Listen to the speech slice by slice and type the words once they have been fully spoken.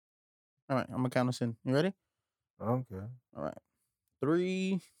All right, I'm gonna count us in. You ready? Okay. All right.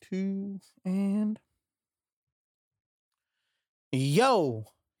 3, 2, and yo,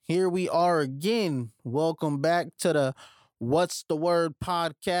 here we are again. Welcome back to the What's the Word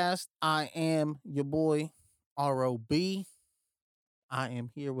podcast. I am your boy ROB. I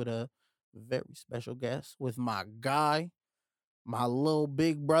am here with a very special guest with my guy, my little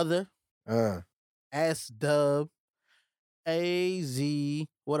big brother, Uh, S Dub AZ.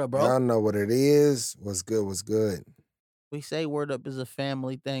 What up, bro? y'all know what it is. What's good? What's good? We say Word Up is a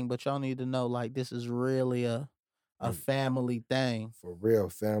family thing, but y'all need to know like this is really a Mm, family thing. For real,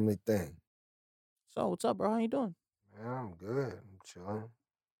 family thing. So what's up, bro? How you doing? Man, I'm good. I'm chilling,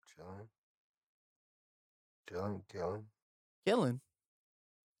 killing. Killing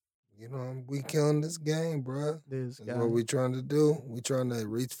You know, we killing this game, bruh. this That's what guy. we trying to do. We trying to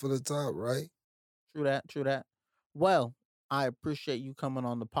reach for the top, right? True that, true that. Well, I appreciate you coming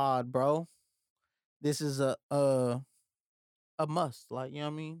on the pod, bro. This is a must. Like, you know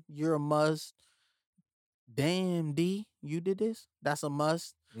what I mean? You're a must. Damn D, you did this? That's a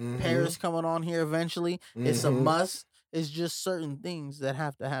must. Mm-hmm. Paris coming on here eventually. It's a Mm-hmm. must. It's just certain things that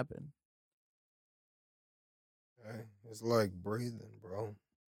have to happen. Hey, it's like breathing, bro.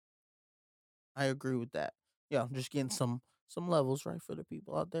 I agree with that. Yeah, I'm just getting some levels right for the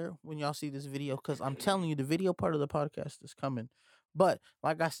people out there when y'all see this video, because I'm telling you, the video part of the podcast is coming. But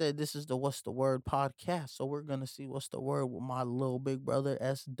like I said, this is the What's the Word podcast, so we're gonna see what's the word with my little big brother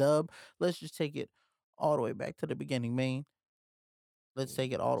S Dub. Let's just take it all the way back to the beginning, man. Let's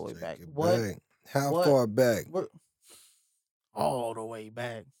take it all the Let's way take back. it What? back. How What? far back? We're all the way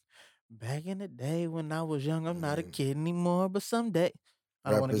back. Back in the day when I was young, I'm not a Man, kid anymore, but someday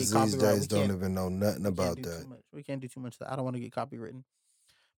I don't want to get rappers these copyright. days don't even know nothing We can't about do too that. much. We can't do too much of that. I don't want to get copywritten.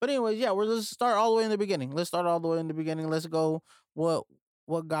 But anyways, yeah, let's start all the way in the beginning. Let's start all the way in the beginning. Let's go. What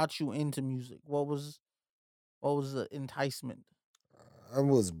what got you into music? What was the enticement? I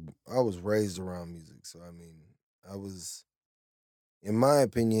was I was raised around music, so I mean, I was, in my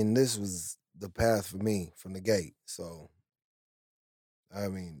opinion, this was the path for me from the gate. So I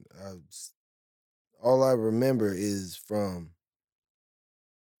mean, all I remember is from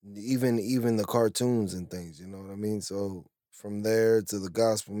even the cartoons and things. You know what I mean? So from there to the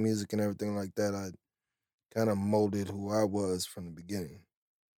gospel music and everything like that, I kind of molded who I was from the beginning.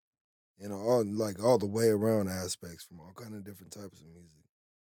 You know, all the way around aspects from all kind of different types of music.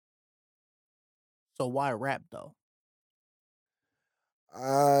 So why rap though?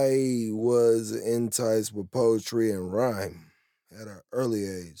 I was enticed with poetry and rhyme at an early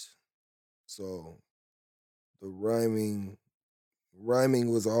age. So the rhyming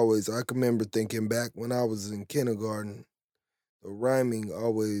was always, I can remember thinking back when I was in kindergarten, the rhyming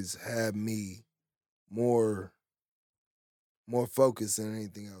always had me more more focused than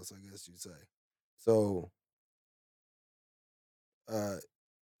anything else, I guess you'd say. So uh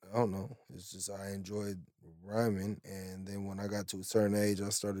I don't know. It's just I enjoyed rhyming, and then when I got to a certain age, I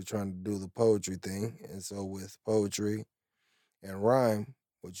started trying to do the poetry thing. And so with poetry and rhyme,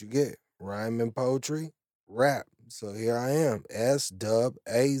 what you get? Rhyme and poetry, rap. So here I am,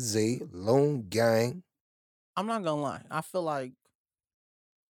 SWAZ, Loon Gang. I'm not gonna lie. I feel like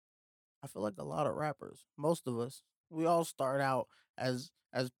a lot of rappers, most of us, we all start out as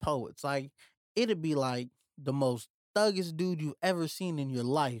poets. Like it'd be like the most thuggish dude you ever seen in your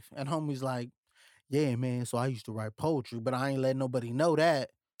life, and homie's like, "Yeah, man. So I used to write poetry, but I ain't let nobody know that."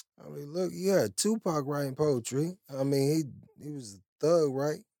 I mean, look, you had Tupac writing poetry. I mean, he was a thug,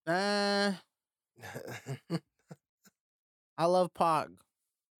 right? Nah, I love Pac.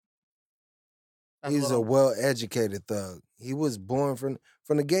 That's He's what a I'm. well educated thug. He was born from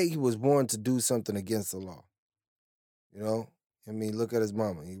the gate. He was born to do something against the law. You know, I mean, look at his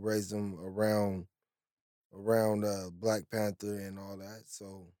mama. He raised him around Black Panther and all that.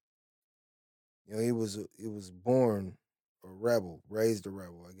 So you know, he was born a rebel, raised a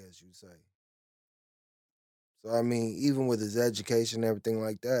rebel, I guess you'd say. So I mean, even with his education and everything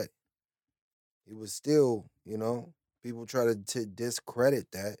like that, he was still, people try to discredit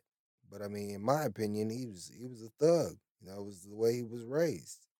that. But I mean, in my opinion, he was a thug. It was the way he was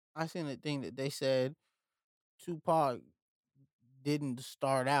raised. I seen a thing that they said Tupac didn't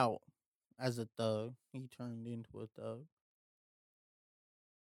start out as a thug. He turned into a thug.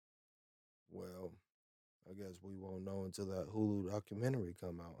 Well, I guess we won't know until that Hulu documentary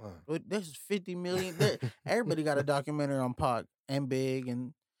come out, But there's 50 million. There, huh? everybody got a documentary on Pac and Big,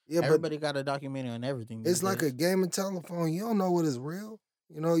 and Yeah, but everybody got a documentary on everything these it's like a days. game of telephone. You don't know what is real.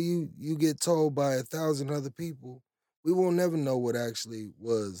 You get told by 1,000 other people. We will never know what actually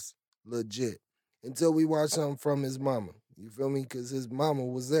was legit until we watch something from his mama. You feel me? Because his mama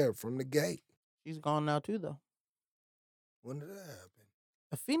was there from the gate. She's gone now too, though. When did that happen?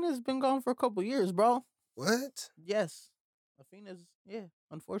 Athena's been gone for a couple years, bro. What? Yes, Athena's yeah.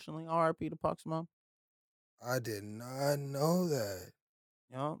 Unfortunately, R.I.P. to Pac's mom. I did not know that.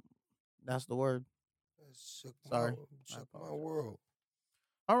 Yeah, that's the word. That Sorry, I shook my apologize. world.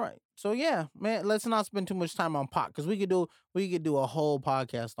 All right, so yeah, man, let's not spend too much time on Pac because we could do a whole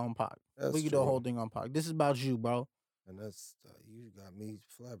podcast on Pac. We That's could do a whole true. thing on Pac. This is about you, bro. And that's you got me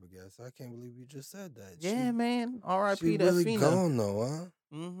flabbergasted. I can't believe you just said that. Yeah, man. She R.I.P. to really Athena. gone though,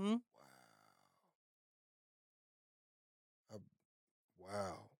 huh? Mm-hmm. Wow.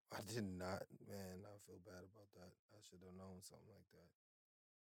 Wow. I did not, man. I feel bad about that. I should have known something like that.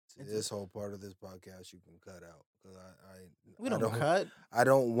 See, It's a, this whole part of this podcast you can cut out because we I don't don't, cut. I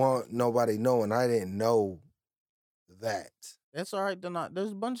don't want nobody knowing. I didn't know that. That's all right.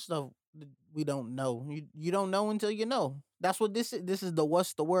 There's a bunch of stuff that we don't know. You don't know until you know. That's what this is. This is the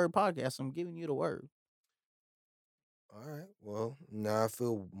What's the Word podcast. I'm giving you the word. All right. Well, now I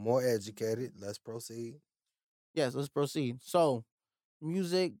feel more educated. Let's proceed. Yes, let's proceed. So,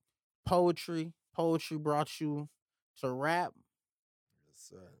 music, poetry. Poetry brought you to rap. Yes,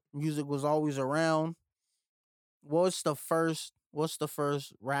 sir. Music was always around. What's the first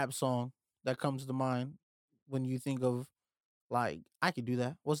rap song that comes to mind when you think of like I could do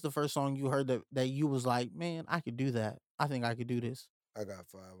that? What's the first song you heard that you was like, man, I could do that. I think I could do this. I got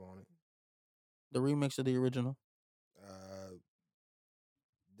five on it. The remix of the original. Uh,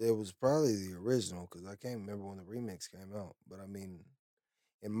 there was probably the original because I can't remember when the remix came out. But I mean,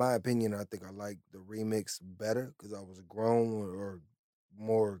 in my opinion, I think I like the remix better because I was grown or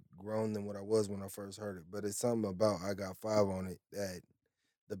more grown than what I was when I first heard it. But it's something about I got five on it that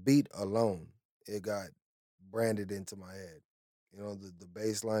the beat alone, it got branded into my head. You know, the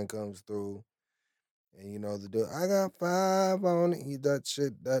bass line comes through and you know I got five on it. That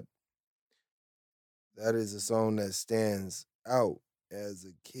shit that is a song that stands out as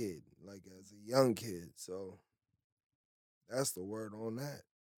a kid, like as a young kid. So that's the word on that.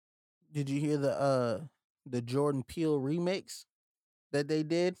 Did you hear the Jordan Peele remix that they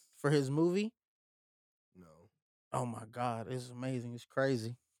did for his movie? No. Oh my god, it's amazing. It's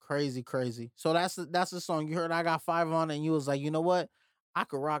crazy. Crazy, crazy. So that's the song you heard I got five on it and you was like, you know what? I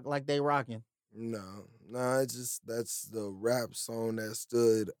could rock like they rocking. No, no, it's just that's the rap song that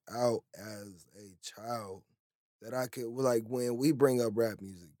stood out as a child that I could like when we bring up rap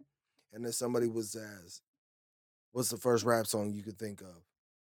music and then somebody was asked, "What's the first rap song you could think of?"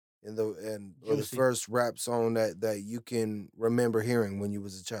 And or the Juicy. first rap song that you can remember hearing when you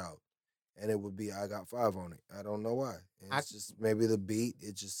was a child, and it would be "I Got Five on It." I don't know why. And I it's just maybe the beat.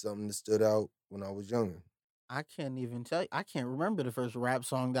 It's just something that stood out when I was younger. I can't even tell you. I can't remember the first rap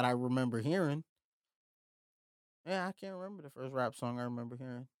song that I remember hearing. Yeah, I can't remember the first rap song I remember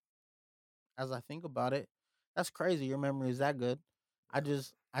hearing. As I think about it, that's crazy. Your memory is that good. I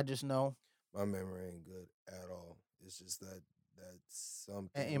just know My memory ain't good at all. It's just that that's an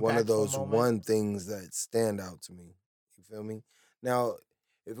something one of impactful those moment. one things that stand out to me. You feel me? Now,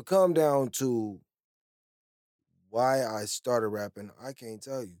 if it come down to why I started rapping, I can't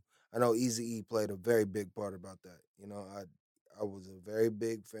tell you. I know Easy E played a very big part about that. You know, I was a very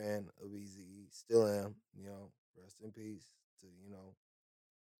big fan of Easy E, still am. You know, rest in peace to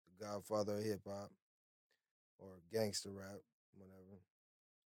the Godfather of hip hop or gangster rap, whatever.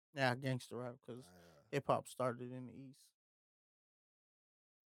 Yeah, gangster rap because I, hip hop started in the East.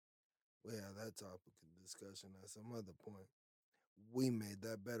 we have that topic of discussion at some other point. We made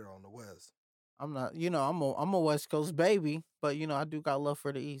that better on the West. I'm not, I'm a West Coast baby, but I do got love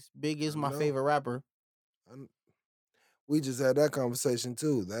for the East. Big is I my know. favorite rapper. I, we just had that conversation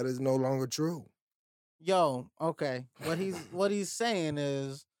too. That is no longer true. Yo, okay. What he's saying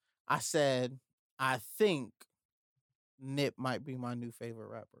is, I said I think Nip might be my new favorite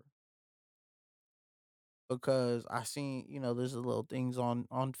rapper because I seen there's the little things on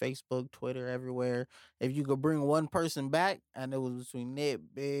Facebook, Twitter, everywhere. If you could bring one person back, and it was between Nip,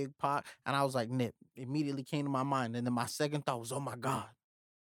 Big, Pop, and I was like Nip. Immediately came to my mind, and then my second thought was, oh my god,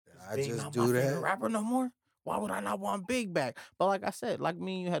 is I Big just not my do favorite that. rapper no more? Why would I not want Big back? But like I said, like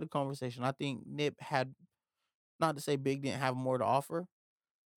me and you had a conversation. I think Nip had, not to say Big didn't have more to offer,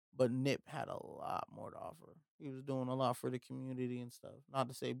 but Nip had a lot more to offer. He was doing a lot for the community and stuff. Not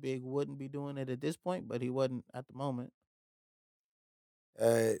to say Big wouldn't be doing it at this point, but he wasn't at the moment.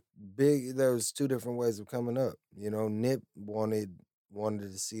 Uh, Big, there was two different ways of coming up. You know, Nip wanted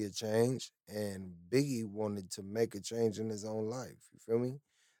to see a change, and Biggie wanted to make a change in his own life. You feel me?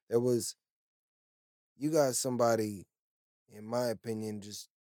 There was you got somebody, in my opinion, just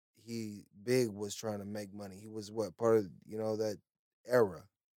he Big was trying to make money. He was what part of that era,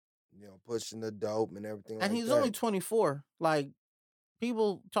 pushing the dope and everything And like he's only that. 24. Like,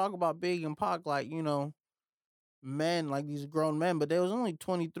 people talk about Big and Pac like, men, like these grown men, but they was only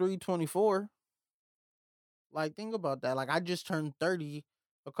 23, 24. Like, think about that. Like, I just turned 30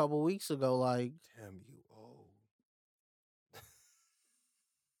 a couple weeks ago. Like, Damn, you old.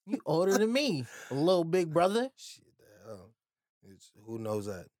 you older than me, a little big brother. Shit, the hell. It's who knows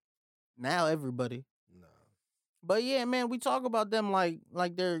that? Now everybody. Nah. But yeah, man, we talk about them like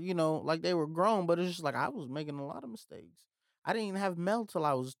they're, like they were grown, but it's just like I was making a lot of mistakes. I didn't even have Mel till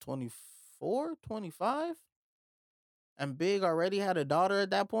I was 24, 25, and Big already had a daughter at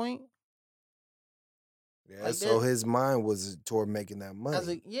that point. Yeah, Like, so there, his mind was toward making that as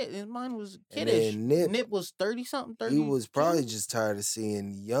money. a yeah, his mind was And kiddish. then Nip, Nip was 30 something, he was probably 32. just tired of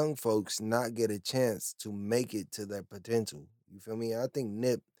seeing young folks not get a chance to make it to their potential. You feel me? I think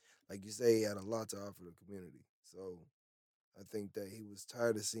Nip, like you say, he had a lot to offer the community. So I think that he was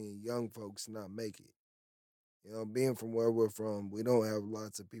tired of seeing young folks not make it. Being from where we're from, we don't have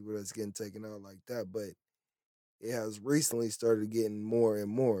lots of people that's getting taken out like that, but it has recently started getting more and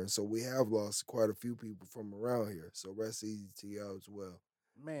more. So we have lost quite a few people from around here. So rest easy to y'all as well.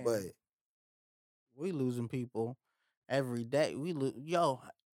 But Man, we losing people every day. We lose. Yo,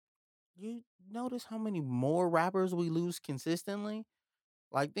 you notice how many more rappers we lose consistently?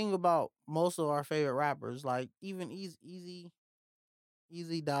 Like, think about most of our favorite rappers. Like, even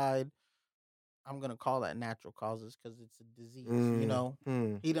Easy died. I'm gonna call that natural causes because it's a disease.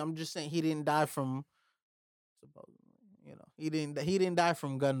 hmm. I'm just saying he didn't die from, supposedly. He didn't die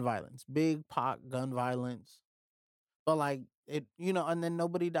from gun violence. Big Pac gun violence. But like it, and then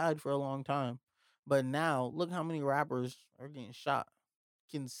nobody died for a long time. But now look how many rappers are getting shot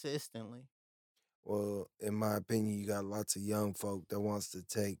consistently. Well, in my opinion, you got lots of young folk that wants to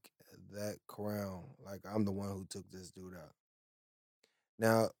take that crown. Like I'm the one who took this dude out.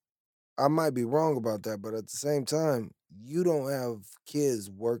 Now, I might be wrong about that, but at the same time, you don't have kids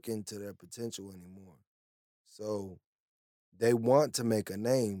working to their potential anymore. So they want to make a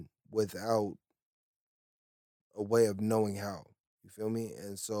name without a way of knowing how. You feel me?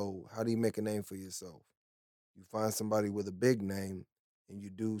 And so, how do you make a name for yourself? You find somebody with a big name and you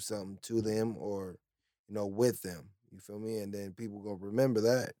do something to them or, with them. You feel me? And then people gonna remember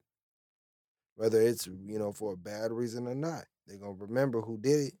that, whether it's, for a bad reason or not. They're gonna remember who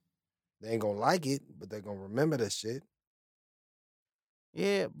did it. They ain't gonna like it, but they're gonna remember that shit.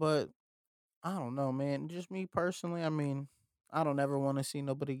 Yeah, but I don't know, man. Just me personally, I mean, I don't ever want to see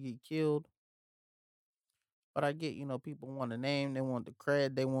nobody get killed. But I get, people want a name, they want the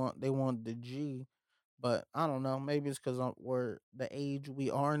cred, they want the G. But I don't know. Maybe it's because we're the age we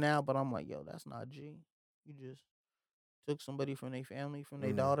are now. But I'm like, yo, that's not G. You just took somebody from their family, from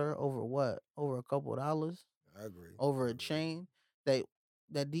their Mm, daughter, over what? Over a couple of dollars, I agree. over I a agree. chain. That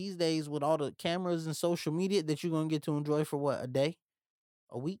that these days with all the cameras and social media that you're gonna get to enjoy for what, a day,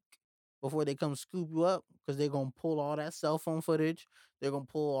 a week, before they come scoop you up because they're gonna pull all that cell phone footage. They're gonna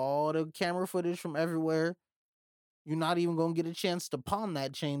pull all the camera footage from everywhere. You're not even gonna get a chance to pawn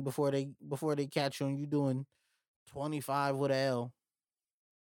that chain before they catch you and you doing 25 with a L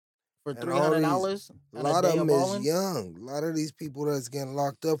for And three all hundred these, dollars a and a lot of day of them is balling. young. A lot of these people that's getting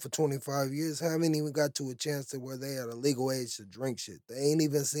locked up for 25 years haven't even got to a chance to where they at a legal age to drink shit. They ain't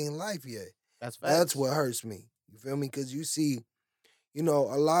even seen life yet. That's That's facts. what hurts me. You feel me? Because you see, a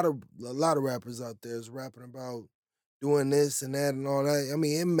lot of rappers out there is rapping about doing this and that and all that. I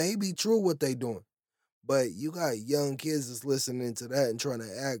mean, it may be true what they doing, but you got young kids that's listening to that and trying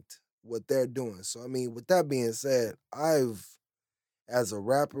to act what they're doing. So I mean, with that being said, as a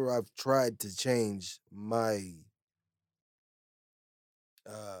rapper, I've tried to change my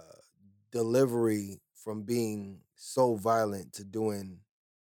uh, delivery from being so violent to doing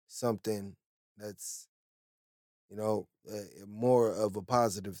something that's more of a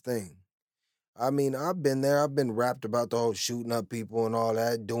positive thing. I mean, I've been there. I've been rapped about the whole shooting up people and all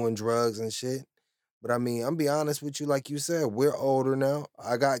that, doing drugs and shit. But I mean, I'm be honest with you, like you said, we're older now.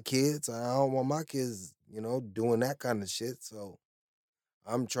 I got kids. I don't want my kids, doing that kind of shit. So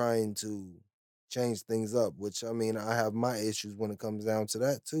I'm trying to change things up, which I mean, I have my issues when it comes down to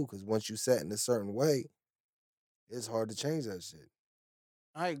that too. Because once you set in a certain way, it's hard to change that shit.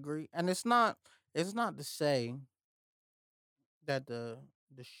 I agree, and it's not to say that the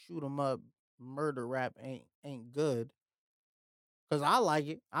shoot 'em up murder rap ain't good. Cause I like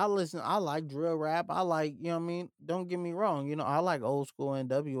it. I listen. I like drill rap. I like, you know what I mean. Don't get me wrong. I like old school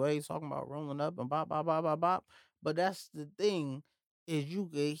NWA talking about rolling up and bop bop bop bop bop. But that's the thing, is you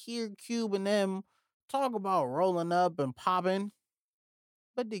could hear Cube and them talk about rolling up and popping,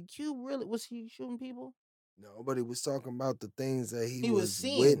 But did Cube really, was he shooting people? Nobody was talking about the things that he He was was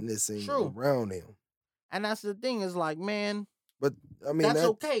seeing. witnessing True. around him. And that's the thing, is like, man, But I mean, that's that's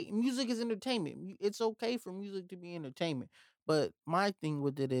okay. Music is entertainment. It's okay for music to be entertainment. But my thing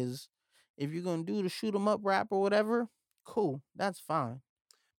with it is, if you're gonna do the shoot 'em up rap or whatever, cool, that's fine.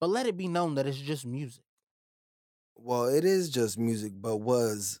 But let it be known that it's just music. well, it is just music. But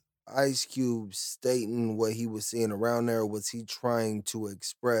was Ice Cube stating what he was seeing around there? Or was he trying to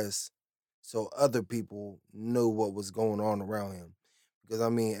express so other people knew what was going on around him? Because I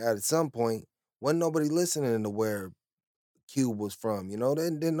mean, at some point, wasn't nobody listening to where Cube was from. You know,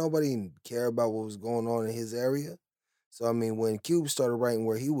 didn't nobody care about what was going on in his area. So I mean, when Cube started writing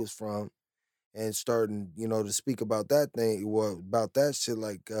where he was from and starting, to speak about that thing, well, about that shit,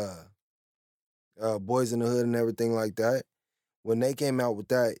 like Boys in the Hood and everything like that. When they came out with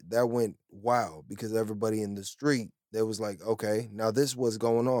that, that went wild because everybody in the street, they was like, okay, now this was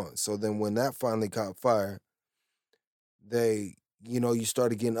going on. So then when that finally caught fire, they you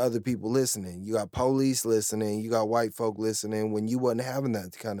started getting other people listening. You got police listening, you got white folk listening when you wasn't having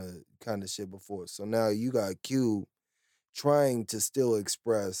that kind of shit before. So now you got Q trying to still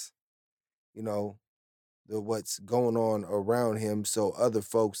express, you know, the what's going on around him so other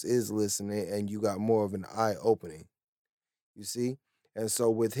folks is listening and you got more of an eye opening. You see? And so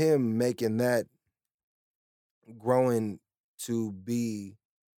with him making that growing to be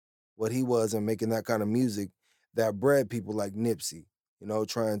what he was and making that kind of music that bred people like Nipsey,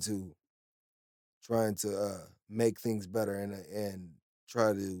 trying to make things better and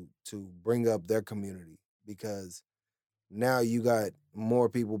try to bring up their community because now you got more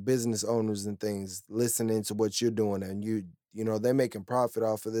people, business owners and things listening to what you're doing and they're making profit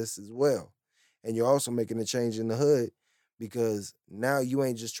off of this as well. And you're also making a change in the hood because now you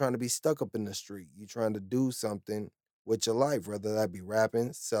ain't just trying to be stuck up in the street. You're trying to do something with your life, whether that be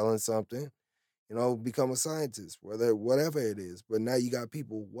rapping, selling something, become a scientist, whether whatever it is. But now you got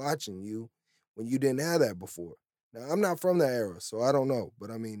people watching you when you didn't have that before. Now I'm not from that era, so I don't know.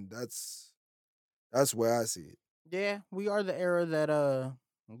 But I mean, that's where I see it. Yeah, we are the era that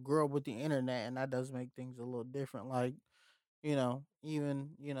grew up with the internet, and that does make things a little different. Like, even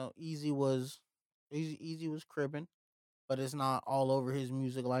Easy was cribbing, but it's not all over his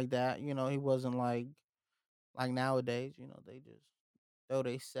music like that. He wasn't like nowadays. They just throw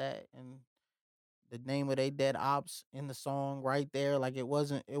they set and the name of they dead ops in the song right there. Like, it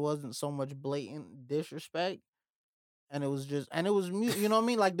wasn't so much blatant disrespect, and it was just, and it was you know what I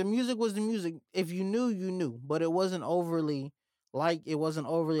mean. Like, the music was the music. If you knew, you knew, but it wasn't overly like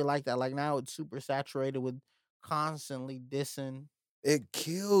that. Like, now it's super saturated with constantly dissing It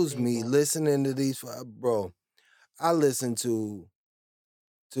kills me people. listening to these, bro. I listen to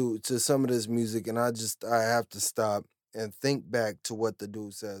some of this music, and I have to stop and think back to what the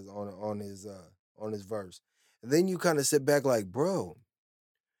dude says on his verse, and then you kind of sit back like, bro,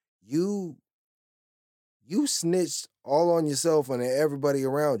 you you snitched all on yourself and everybody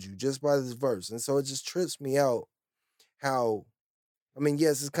around you just by this verse, and so it just trips me out how. I mean,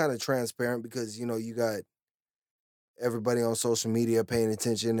 yes, it's kind of transparent because you got everybody on social media paying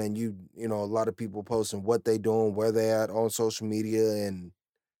attention, and a lot of people posting what they doing, where they at on social media, and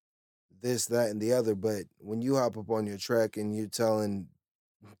this, that, and the other. But when you hop up on your track and you're telling,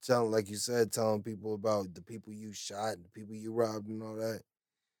 like you said, telling people about the people you shot, the people you robbed, and all that,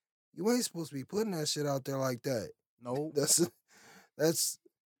 you ain't supposed to be putting that shit out there like that. Nope. That's that's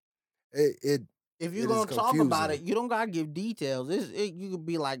it. It, If you're it is gonna talk about it, confusing. you don't gotta give details. You could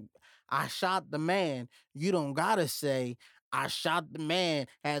be like, I shot the man. You don't gotta say, I shot the man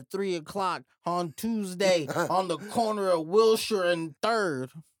at 3 o'clock on Tuesday on the corner of Wilshire and Third.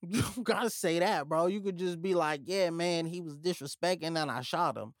 You don't gotta say that, bro. You could just be like, yeah, man, he was disrespecting and I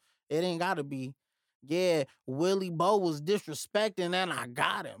shot him. It ain't gotta be, yeah, Willie Bo was disrespecting and I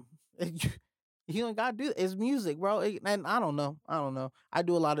got him. You don't gotta do it's music, bro. And I don't know. I don't know. I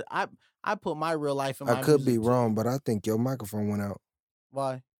do a lot of I put my real life in I my could be music wrong, too. but I think your microphone went out.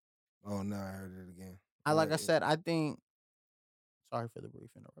 Why? Oh no, I heard it again. I Like I said, I think, sorry for the brief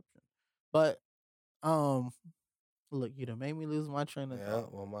interruption. But um look, you done made me lose my train of Yeah,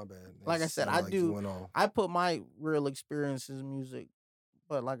 thought. well, my bad. It Like I said, sounded I like you do went off. I put my real experiences in music,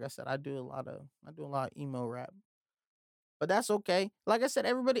 but like I said, I do a lot of emo rap. But that's okay. Like I said,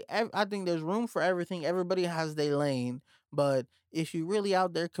 I think there's room for everything. Everybody has their lane. But if you really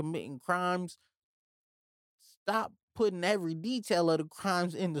out there committing crimes, stop putting every detail of the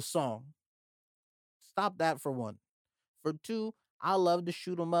crimes in the song. Stop that for one. For two, I love the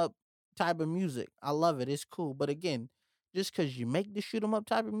shoot 'em up type of music. I love it. It's cool. But again, just because you make the shoot 'em up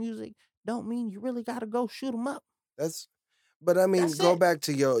type of music, don't mean you really gotta go shoot 'em up. That's But I mean, That's go it. back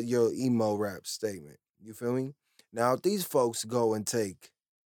to your emo rap statement. You feel me? Now, if these folks go and take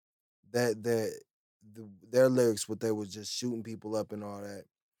that their lyrics, what they was just shooting people up and all that,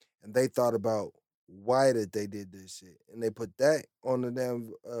 and they thought about why that they did this shit, and they put that on the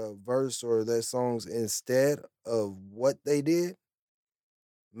damn verse or their songs instead of what they did.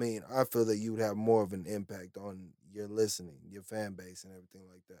 I mean, I feel that you would have more of an impact on your listening, your fan base, and everything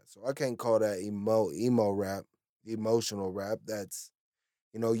like that. So I can't call that emo rap, emotional rap. That's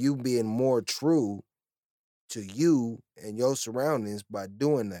you being more true to you and your surroundings by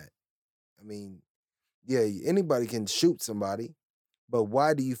doing that. I mean, yeah, anybody can shoot somebody, but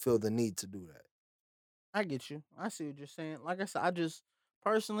why do you feel the need to do that? I get you. I see what you're saying. Like I said, I just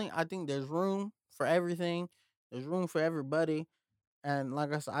personally, I think there's room for everything. There's room for everybody. And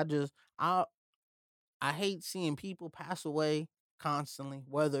like I said, I hate seeing people pass away constantly,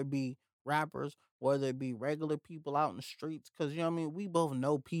 whether it be rappers, whether it be regular people out in the streets. Cause you know what I mean? We both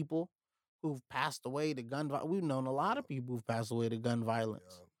know people who've passed away to We've known a lot Yeah, of people who've passed away to gun violence.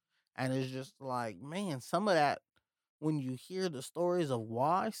 yeah. And it's just like, man, some of that, when you hear the stories of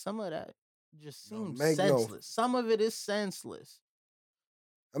why, some of that just No, seems make no. senseless. Some of it is senseless.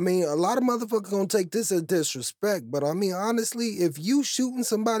 I mean, a lot of motherfuckers gonna take this as disrespect, but I mean, honestly, if you shooting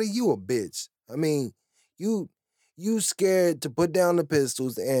somebody, you a bitch. I mean, you you scared to put down the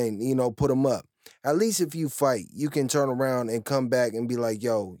pistols and put them up. At least if you fight, you can turn around and come back and be like,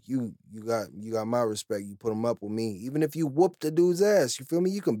 "Yo, you got my respect. You put them up with me, even if you whoop the dude's ass. You feel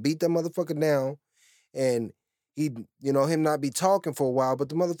me? You can beat that motherfucker down, and him not be talking for a while, but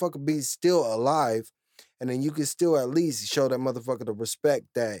the motherfucker be still alive, and then you can still at least show that motherfucker the respect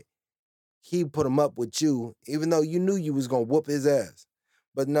that he put him up with you, even though you knew you was gonna whoop his ass.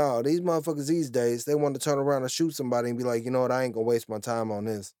 But no, these motherfuckers these days, they want to turn around and shoot somebody and be like, you know what, I ain't gonna waste my time on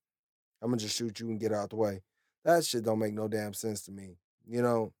this. I'm gonna just shoot you and get out the way. That shit don't make no damn sense to me. You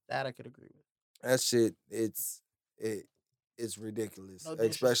know, That I could agree with. that shit, it it's ridiculous. No Especially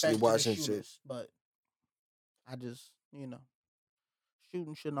disrespect to the watching shit. shooters, but I just,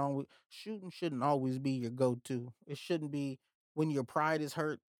 shooting shouldn't always be your go to. It shouldn't be when your pride is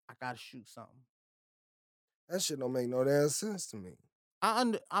hurt, I gotta shoot something. That shit don't make no damn sense to me.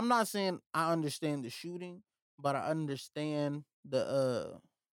 I'm not saying I understand the shooting, but I understand the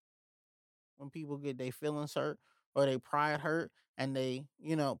when people get their feelings hurt or their pride hurt, and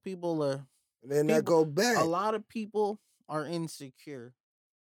people are And then that people go a back. lot of people are insecure,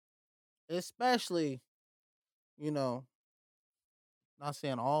 especially, you know, not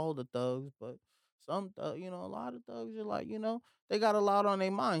saying all the thugs, but some a lot of thugs are like, they got a lot on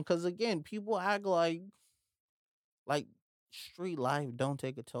their mind. Cause again, people act like street life don't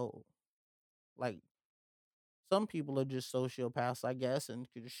take a toll. Like some people are just sociopaths, I guess, and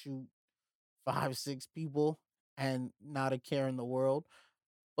could shoot 5, 6 people and not a care in the world.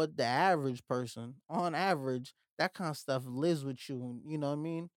 But the average person, on average, that kind of stuff lives with you, you know what I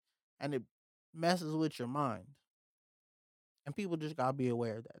mean? And it messes with your mind. And people just gotta be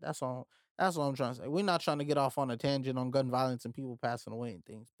aware of that. That's all. That's what I'm trying to say. We're not trying to get off on a tangent on gun violence and people passing away and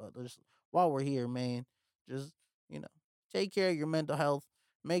things, but just while we're here, man, just you know, take care of your mental health.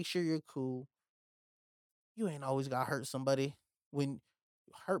 Make sure you're cool. You ain't always got to hurt somebody. When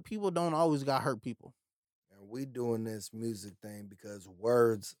hurt people don't always got to hurt people. And we doing this music thing because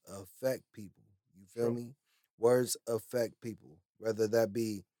words affect people. You feel True. me? Words affect people. Whether that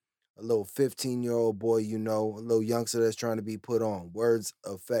be a little 15-year-old boy, a little youngster that's trying to be put on. Words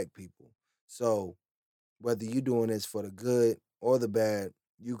affect people. So whether you doing this for the good or the bad,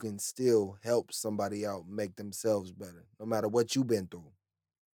 you can still help somebody out make themselves better, no matter what you've been through.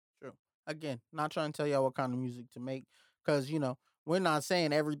 True. Again, not trying to tell y'all what kind of music to make, because we're not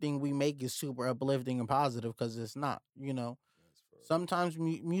saying everything we make is super uplifting and positive, because it's not. That's for Sometimes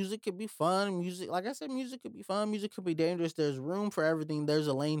music could be fun. Music, like I said, music could be fun. Music could be dangerous. There's room for everything. There's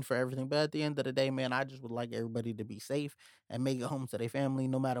a lane for everything. But at the end of the day, man, I just would like everybody to be safe and make it home to their family,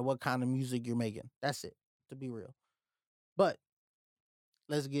 no matter what kind of music you're making. That's it. To be real. But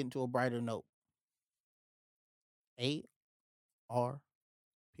let's get into a brighter note. ARP.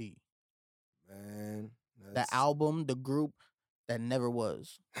 man. The That's album, the group that never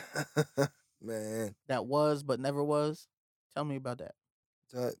was. man. That was but never was. Tell me about that.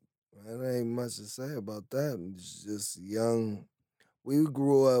 That man, ain't much to say about that. It's just young. We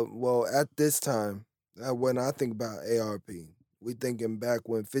grew up well at this time. When I think about ARP, we thinking back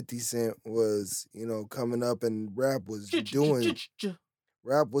when 50 Cent was, coming up and rap was doing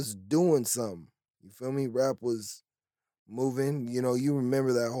something. You feel me? Rap was moving. You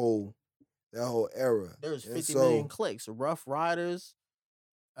remember that whole era. There's And 50 million so clicks. Rough Riders,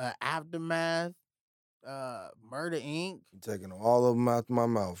 Aftermath. Murder Inc. I'm taking all of them out my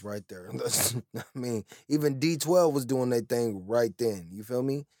mouth right there. I mean, even D12 was doing their thing right then. You feel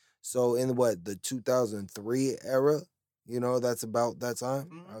me? So in what the 2003 era, that's about that time.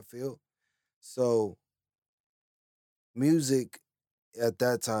 Mhm. I feel so. Music at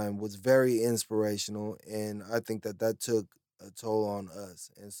that time was very inspirational, and I think that took a toll on us.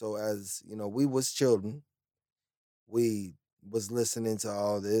 And so, as we was children, we was listening to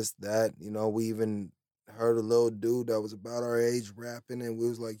all this, that, we even heard a little dude that was about our age rapping, and we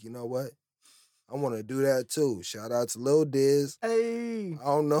was like, you know what? I want to do that too. Shout out to Lil Diz. Hey, I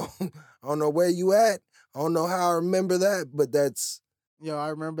don't know, I don't know where you at. I don't know how I remember that, but yo, I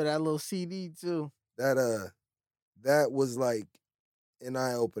remember that little CD too. that that was like an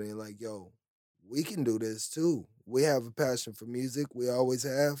eye opening. Like, yo, we can do this too. We have a passion for music. We always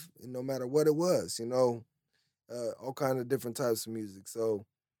have, and no matter what it was, all kind of different types of music. So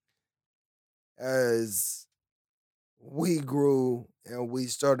as we grew and we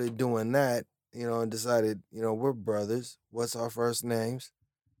started doing that, and decided, we're brothers. What's our first names?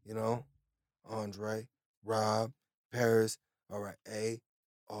 You know, Andre, Rob, Paris. All right,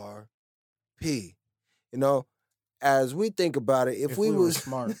 ARP. You know, as we think about it, if If we we were was,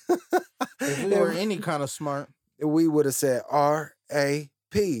 smart, if we were if, any kind of smart, if we would have said RAP,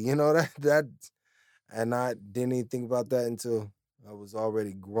 that, and I didn't even think about that until I was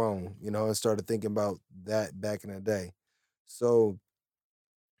already grown, and started thinking about that back in the day. So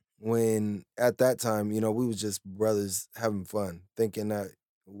when at that time, we was just brothers having fun, thinking that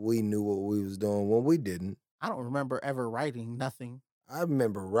we knew what we was doing when we didn't. I don't remember ever writing nothing. I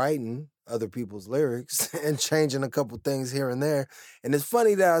remember writing other people's lyrics and changing a couple things here and there. And it's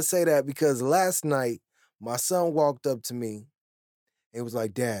funny that I say that because last night my son walked up to me and was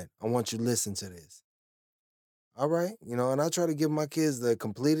like, "Dad, I want you to listen to this." All right, and I try to give my kids the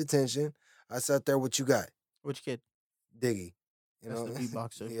complete attention. I sat there, what you got? Which kid? Diggy. You That's the know,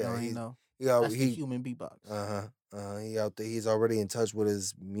 beatboxer. If yeah, y'all ain't know, he al- that's the he human beatbox. he out there. He's already in touch with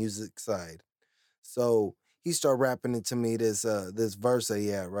his music side. So he started rapping into me this verse that he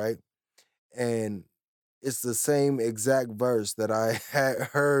had, right? And it's the same exact verse that I had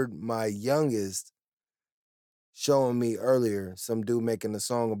heard my youngest showing me earlier. Some dude making a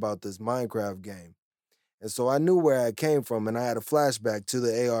song about this Minecraft game. And so I knew where I came from, and I had a flashback to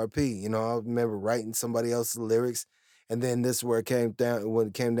the ARP. I remember writing somebody else's lyrics, and then this is where it came down. When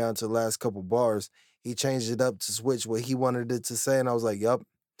it came down to the last couple bars, he changed it up to switch what he wanted it to say, and I was like, "Yup,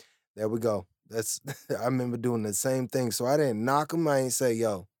 there we go." That's I remember doing the same thing. So I didn't knock him. I ain't say,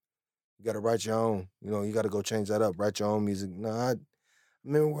 "Yo, you got to write your own. You got to go change that up. Write your own music." No, I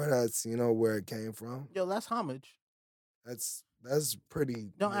remember where that's where it came from. Yo, that's homage. That's pretty.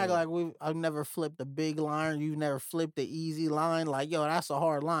 Don't act like I've never flipped a big line. You've never flipped the easy line. Like, yo, that's a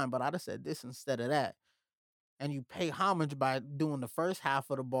hard line, but I'd have said this instead of that. And you pay homage by doing the first half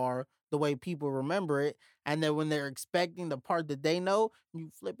of the bar the way people remember it, and then when they're expecting the part that they know, you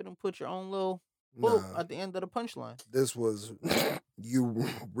flip it and put your own little boop Nah, at the end of the punchline. this was you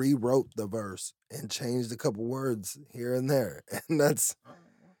rewrote the verse and changed a couple words here and there, and that's Well,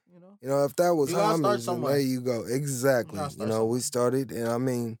 you know, if that was you gotta start homage, then there somewhere. you go. You gotta Exactly. start We somewhere. started, and I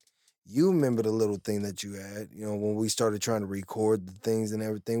mean, you remember the little thing that you had. When we started trying to record the things and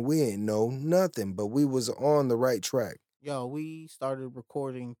everything, we ain't know nothing, but we was on the right track. Yo, we started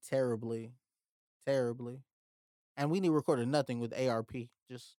recording terribly, terribly, and we didn't recorded nothing with ARP,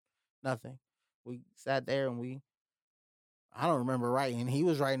 just nothing. We sat there and I don't remember writing. He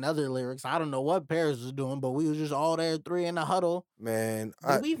was writing other lyrics. I don't know what Paris was doing, but we was just all there, three in the huddle. Man,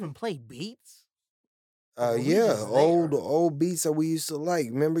 Did we even play beats? Or were we yeah, just old there? old beats that we used to like.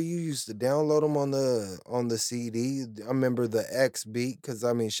 Remember, you used to download them on the CD. I remember the X beat because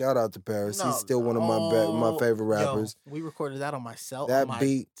I mean, shout out to Paris. He's No. still one of my Oh, favorite yo, rappers. we recorded that on on That my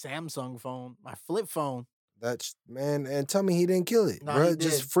beat, Samsung phone, my flip phone. that's man, and tell me he didn't kill it, No, he bruh.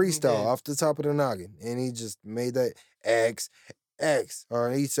 Just did. He freestyle did. off the top of the noggin, and he just made that X,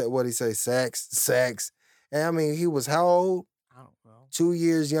 or he said what he say, sax, and I mean, he was how old? I don't know. 2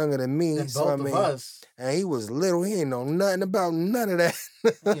 years younger than me, Then so I both of mean, us, and he was little. He ain't know nothing about none of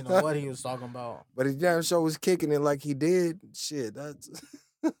you know that. what he was talking about. But he damn sure was kicking it like he did. Shit, that's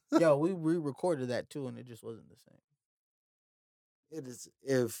Yo, we re-recorded that too, and it just wasn't the same. it is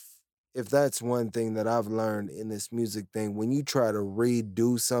if that's one thing that I've learned in this music thing, when you try to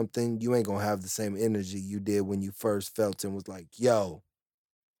redo something, you ain't gonna have the same energy you did when you first felt and was like, yo,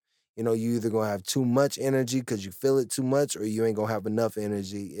 you either gonna have too much energy because you feel it too much, or you ain't gonna have enough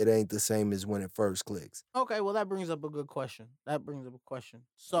energy. It ain't the same as when it first clicks. Okay, well that brings up a good question. That brings up a question.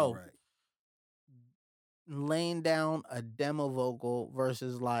 All So right. laying down a demo vocal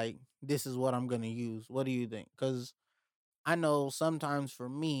versus like this is what I'm gonna use. What do you think? Because I know sometimes for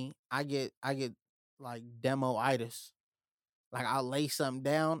me, I get like demo itis. Like I'll lay something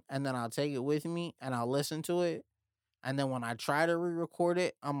down and then I'll take it with me and I'll listen to it. And then when I try to re-record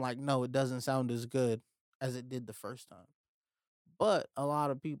it, I'm like, no, it doesn't sound as good as it did the first time. But a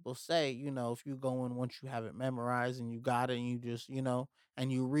lot of people say, if you go in once you have it memorized and you got it and you just,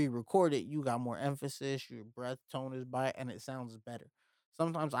 and you re-record it, you got more emphasis, your breath tone is by it, and it sounds better.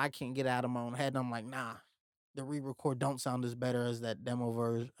 Sometimes I can't get out of my own head and I'm like, nah, the re-record don't sound as better as that demo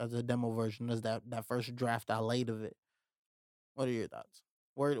version as that first draft I laid of it. What are your thoughts?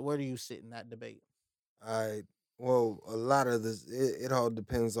 Where do you sit in that debate? I well, a lot of this it all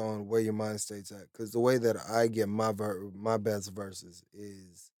depends on where your mind state's at. Because the way that I get my best verses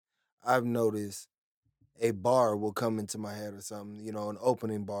is, I've noticed a bar will come into my head or something, an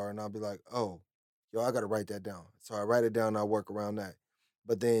opening bar, and I'll be like, oh, yo, I gotta write that down. So I write it down. And I work around that.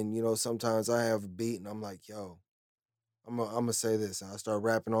 But then sometimes I have a beat, and I'm like, yo, I'm gonna say this, and I start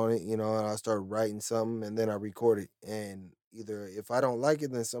rapping on it, and I start writing something, and then I record it. And either if I don't like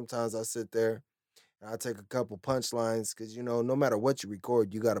it, then sometimes I sit there and I take a couple punchlines because no matter what you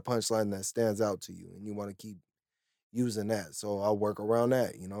record, you got a punchline that stands out to you, and you want to keep using that. So I'll work around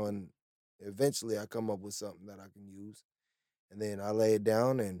that, and eventually I come up with something that I can use, and then I lay it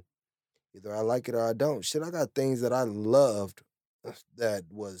down, and either I like it or I don't. Shit, I got things that I loved that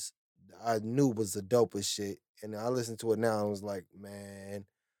was I knew was the dopest shit, and I listen to it now and was like, man,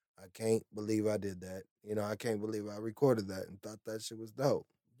 I can't believe I did that. I can't believe I recorded that and thought that shit was dope.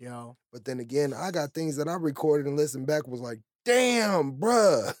 Yo, But then again, I got things that I recorded and listened back was like, damn,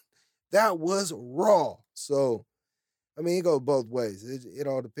 bruh, that was raw. So I mean, it goes both ways. It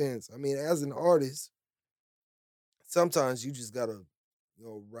all depends. I mean, as an artist, sometimes you just gotta,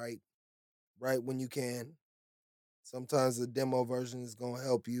 write when you can. Sometimes the demo version is gonna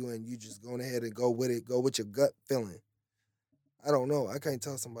help you, and you just go ahead and go with it. Go with your gut feeling. I don't know. I can't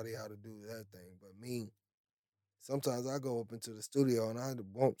tell somebody how to do that thing, but me, sometimes I go up into the studio and I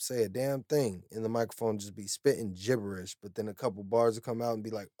won't say a damn thing, and the microphone just be spitting gibberish. But then a couple bars will come out and be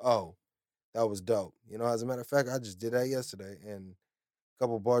like, "Oh, that was dope." As a matter of fact, I just did that yesterday, and a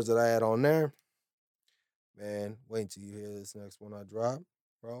couple bars that I had on there, man. Wait till you hear this next one I drop,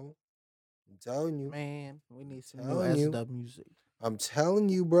 bro. I'm telling you. man, we I'm need some new telling S you. Dub music. I'm telling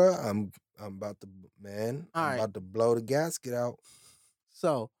you, bro. I'm about to, man. All I'm right. about to blow the gasket out.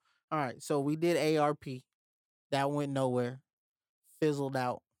 So, all right. So we did ARP. That went nowhere. Fizzled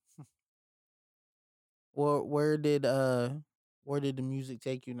out. Where did the music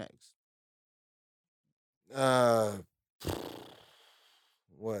take you next? Uh,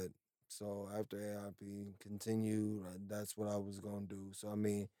 what? So after AIP continued, that's what I was gonna do. So I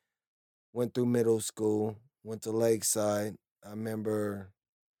mean, went through middle school, went to Lakeside. I remember.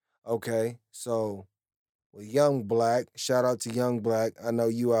 Okay, so with Young Black, shout out to Young Black. I know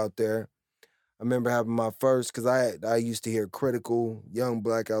you out there. I remember having my first because I used to hear Critical, Young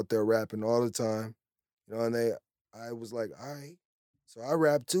Black out there rapping all the time. And I was like, all right. So I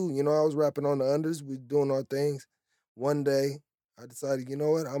rap too. I was rapping on the unders. We doing our things. One day, I decided, you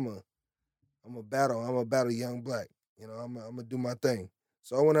know what? I'm a battle Young Black. I'm gonna do my thing.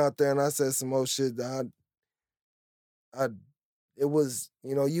 So I went out there and I said some old shit that I it was,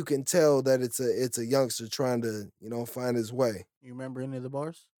 you can tell that it's a youngster trying to, find his way. You remember any of the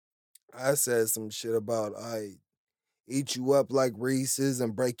bars? I said some shit about I eat you up like Reese's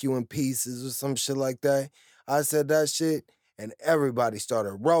and break you in pieces or some shit like that. I said that shit and everybody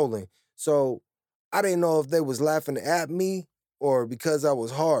started rolling. So I didn't know if they was laughing at me or because I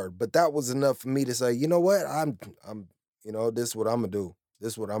was hard, but that was enough for me to say, you know what? I'm this is what I'm gonna do.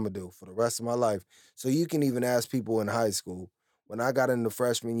 This is what I'm gonna do for the rest of my life. So you can even ask people in high school. When I got into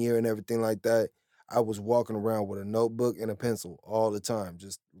freshman year and everything like that, I was walking around with a notebook and a pencil all the time,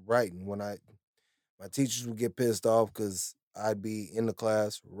 just writing when my teachers would get pissed off because I'd be in the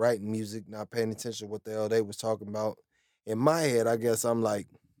class writing music, not paying attention to what the hell they was talking about. In my head, I guess I'm like,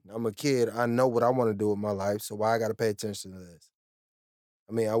 I'm a kid. I know what I want to do with my life, so why I got to pay attention to this?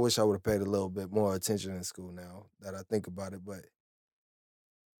 I mean, I wish I would have paid a little bit more attention in school now that I think about it, but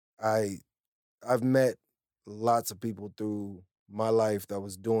I I've met lots of people through my life that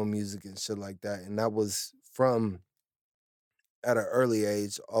was doing music and shit like that, and that was from at an early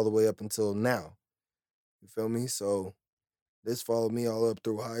age all the way up until now. You feel me? So this followed me all up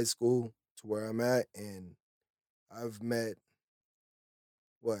through high school to where I'm at, and I've met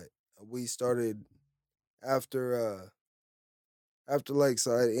what we started after after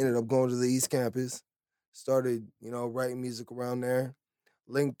Lakeside. Ended up going to the East Campus, started writing music around there.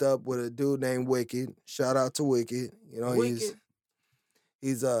 linked up with a dude named Wicked. Shout out to Wicked. You know, Wicked.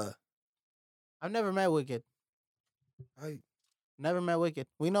 he's I've never met Wicked. I Never met Wicked.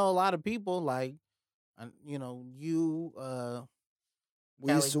 We know a lot of people like, you,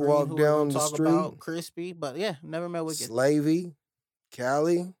 we used Callie to Green, walk who we're gonna down the talk street, about, Crispy, but yeah, never met Wicked. Slavey,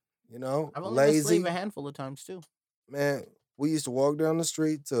 Cali, you know, I've only met Slave a Lazy. handful of times too. Man, we used to walk down the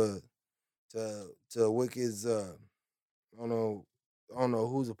street to Wicked's I don't know I don't know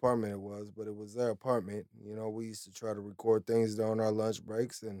whose apartment it was, but it was their apartment. You know, we used to try to record things during our lunch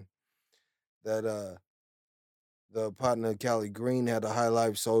breaks, and that the partner Callie Green had the High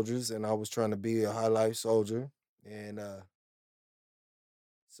Life Soldiers, and I was trying to be a High Life Soldier, and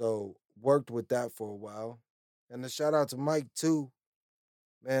so worked with that for a while. And a shout out to Mike too,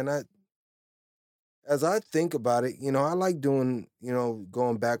 man. As I think about it, you know, I like doing, you know,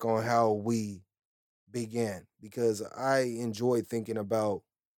 going back on how we began because I enjoy thinking about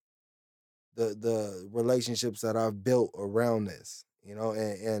the relationships that I've built around this, you know,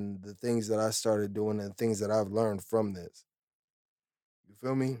 and the things that I started doing and things that I've learned from this. You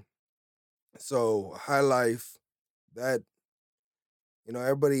feel me? So High Life, that you know,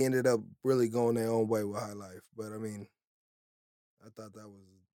 everybody ended up really going their own way with High Life, but I mean, I thought that was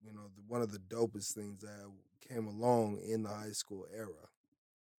you know one of the dopest things that came along in the high school era,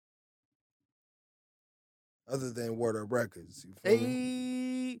 other than Word Up Records. You feel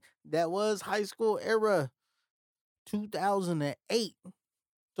me? Hey, that was high school era, 2008.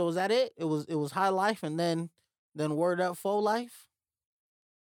 So was that it? It was High Life and then Word Up Full Life,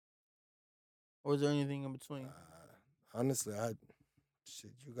 or is there anything in between? Honestly, I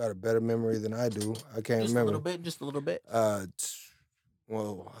shit, you got a better memory than I do. I can't Just a little remember. bit, just a little bit.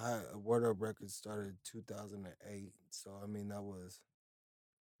 Well, Word Up Records started in 2008, so I mean that was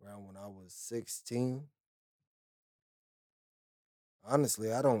around when I was 16.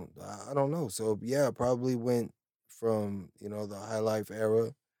 Honestly, I don't know. So yeah, I probably went from you know the High Life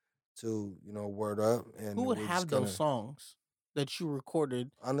era to you know Word Up, Who and would we're just have those gonna songs that you recorded?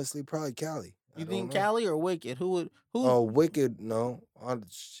 honestly probably Cali. I You don't think know. Callie or Wicked? Who Oh, Wicked, no.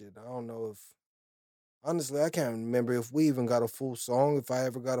 Shit, I don't know if honestly I can't remember if we even got a full song, if I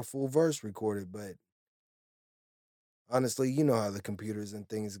ever got a full verse recorded, but honestly, you know how the computers and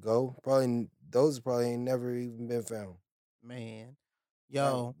things go. Those probably ain't never even been found. man? I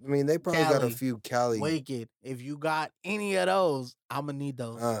Yo, mean, they probably got a Callie, few Cali, Wicked. If you got any of those, I'ma need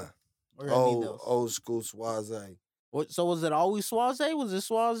those. uh, We're gonna need those. old school Swazaih. So was it always Swazaih? Was it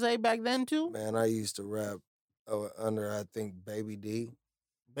Swazaih back then too? Man, I used to rap under I think Baby D.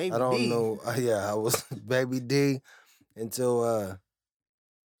 I Baby don't D. know. Yeah, I was Baby D until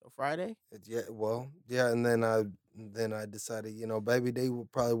So Friday. yeah, well, yeah, and then I decided, you know, Baby D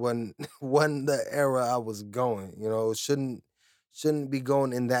probably wasn't wasn't the era I was going. You know, shouldn't be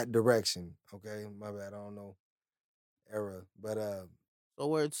going in that direction. Okay, my bad. I don't know era, but So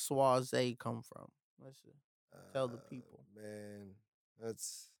where'd Swazaih come from? Let's see. Tell the people. man,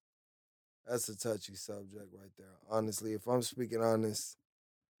 that's that's a touchy subject right there. Honestly, if I'm speaking honest,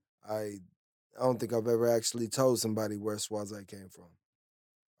 I I don't think I've ever actually told somebody where Swaziah came from.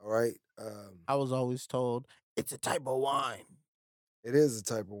 All right, I was always told it's a type of wine. it is a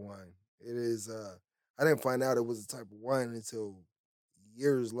type of wine. It is. I didn't find out it was a type of wine until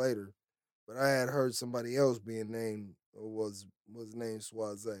years later, but I had heard somebody else being named or was named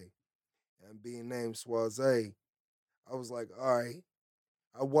Swaziah, and being named Swaziah, I was like, all right.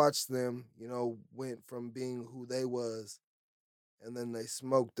 I watched them, you know, went from being who they was, and then they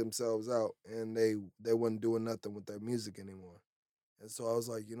smoked themselves out, and they wasn't doing nothing with their music anymore. And so I was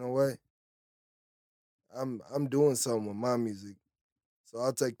like, you know what? I'm doing something with my music, so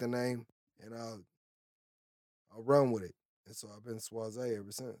I'll take the name and I'll run with it. And so I've been Swaziah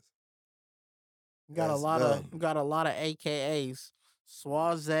ever since. You got a S lot of Dub, you got a lot of AKAs.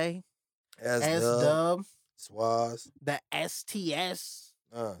 Swaze, S S Dub, Dub, Swaz, the STS,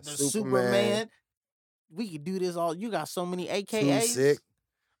 the Superman, Superman. We could do this all. You got so many Too Sick. AKAs.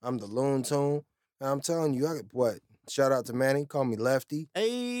 I'm the Loon Tune. I'm telling you, I got what? Shout out to Manny. Call me Lefty.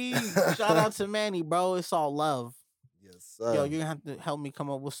 Hey, shout out to Manny, bro. It's all love. Yes, Yo, sir. you're gonna have to help me come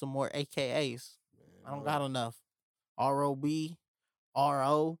up with some more AKAs. I Man, don't got enough. ROB,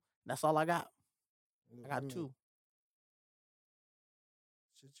 RO. That's all I got. I I got mean, two.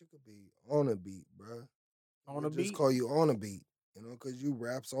 shit, you could be on a beat, bro. On We'll a just beat. call you on a beat, you know, because you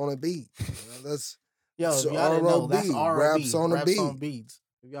raps on a beat. You know, Yo, that's if y'all didn't R O know, that's B, raps ROB, on a Reps on beat. Beats.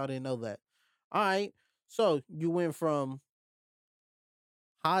 If y'all didn't know that. All right. So you went from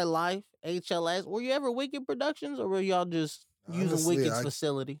High Life, HLS. Were you ever Wicked Productions or were y'all just using Honestly, Wicked's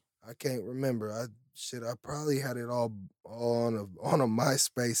facility? I can't remember. shit, I probably had it all on a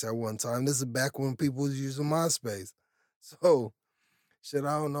MySpace at one time. This is back when people was using MySpace. So shit,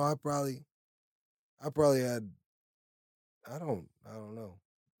 I don't know. I probably had I don't know.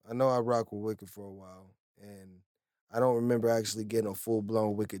 I know I rocked with Wicked for a while, and I don't remember actually getting a full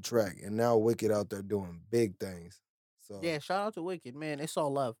blown Wicked track. And now Wicked out there doing big things. So Yeah, shout out to Wicked, man. It's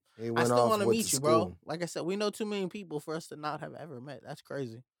all love. he I went still off want to went to meet you, bro. school. Like I said, we know too many people for us to not have ever met. That's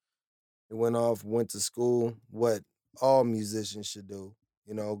crazy. He went off, went to school. What all musicians should do,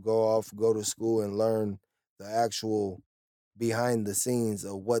 go off, go to school and learn the actual behind the scenes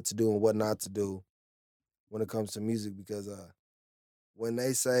of what to do and what not to do when it comes to music. Because when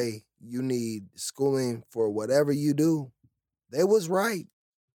they say you need schooling for whatever you do, they was right.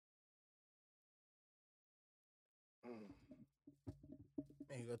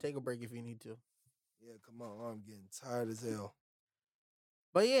 There you go. Take a break if you need to. Yeah, come on, I'm getting tired as hell.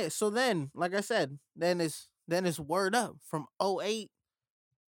 But yeah, so then, like I said, then it's Word Up from '08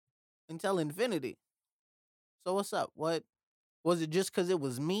 until infinity. So what's up? What was it? Just because it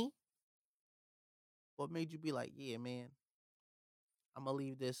was me? What made you be like, yeah, man, I'm gonna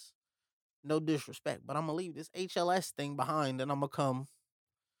leave this. No disrespect, but I'm gonna leave this HLS thing behind, and I'm gonna come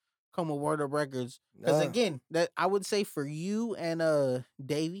with Word Up Records. Because Nah, again, that I would say for you and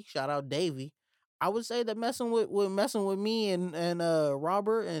Davey, shout out Davey. I would say that messing with me and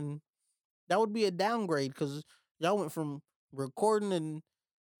Robert, and that would be a downgrade because y'all went from recording in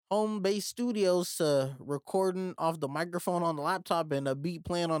home based studios to recording off the microphone on the laptop and a beat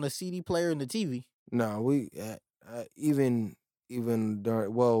playing on a CD player and the TV. no, we even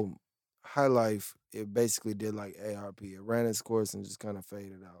during High Life, it basically did like ARP. It ran its course and just kind of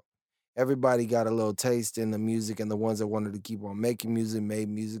faded out. Everybody got a little taste in the music, and the ones that wanted to keep on making music made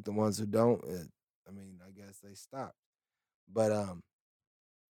music. The ones who don't, I mean, I guess they stopped. But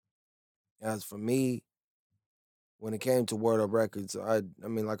as for me, when it came to Word Up Records, I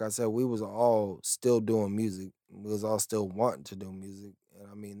mean, like I said, we was all still doing music. We was all still wanting to do music. And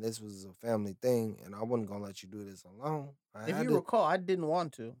I mean, this was a family thing, and I wasn't gonna let you do this alone. I If had you to. recall, I didn't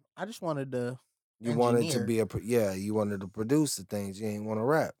want to. I just wanted to You wanted to engineer. be yeah, you wanted to produce the things. You ain't want to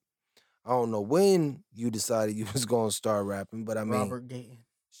rap. I don't know when you decided you was gonna start rapping, but I mean, Robert Gayton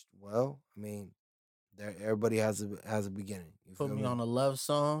I mean, there everybody has a beginning. You put feel me me, on a love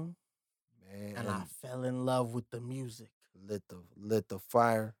song, man? and I And fell in love with the music. lit the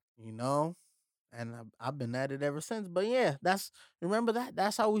fire, You know, and I've been at it ever since. But yeah, remember that.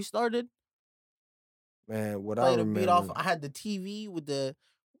 That's how we started. man. What I Played a beat off. remember, I had the TV with the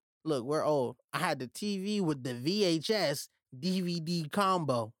look. We're old. I had the TV with the VHS DVD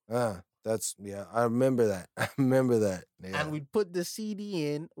combo, that's yeah, I remember that. I remember that. and Yeah, we'd put the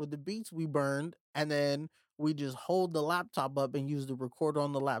CD in with the beats we burned, and then we just hold the laptop up and use the recorder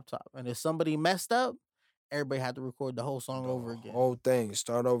on the laptop. And if somebody messed up, everybody had to record the whole song the over again. whole thing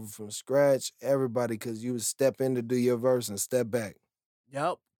start over from scratch. Everybody, because you would step in to do your verse and step back,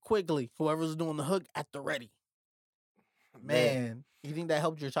 Yep, quickly. Whoever's doing the hook at the ready. man. Man, you think that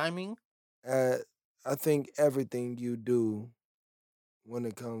helped your timing? Uh, I think everything you do when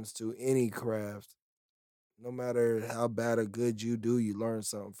it comes to any craft, no matter how bad or good you do, you learn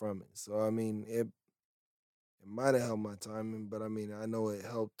something from it. So I mean, it might have helped my timing, but I mean, I know it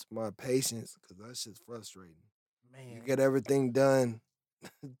helped my patience because that shit's frustrating. You Man, get everything done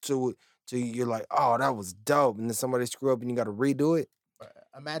to you're like, oh, that was dope, and then somebody screw up and you got to redo it.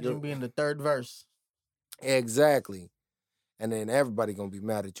 imagine You're being the third verse. exactly, and then everybody gonna be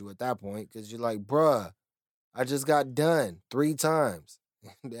mad at you at that point because you're like, bruh, I just got done 3 times,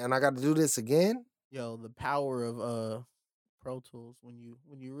 and I got to do this again. Yo, the power of Pro Tools when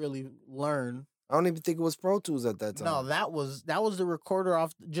you really learn. I don't even think it was Pro Tools at that No, time. that was the recorder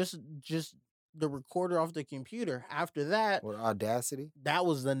off just the recorder off the computer. After that, Or Audacity. that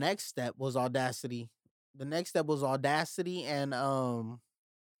was the next step was Audacity. The next step was Audacity and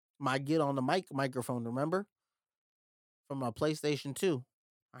my get on the microphone, remember? From my PlayStation 2.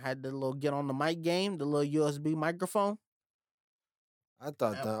 I had the little get on the mic game, the little USB microphone. I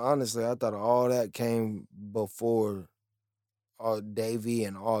thought Uh, that honestly, I thought all that came before all Davy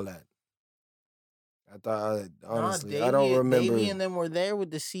and all that. I thought Nah, honestly, I don't Davey remember. and them were there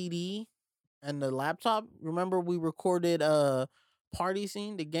with the CD and the laptop. Remember we recorded party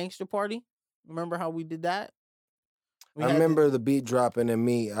scene, the gangster party? Remember how we did that? I We had the remember the beat dropping and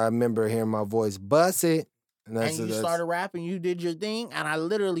me. I remember hearing my voice bust it, and and you that's started rapping, you did your thing, and I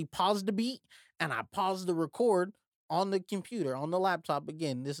literally paused the beat and I paused the record on the computer, on the laptop.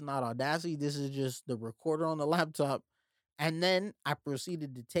 Again, this is not Audacity, this is just the recorder on the laptop. And then I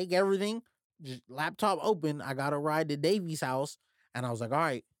proceeded to take everything, just laptop open. I got a ride to Davy's house, and I was like, all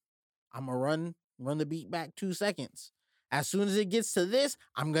right, I'm gonna run run the beat back 2 seconds. As soon as it gets to this,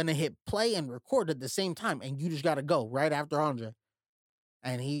 I'm gonna hit play and record at the same time, and you just gotta go right after Andre.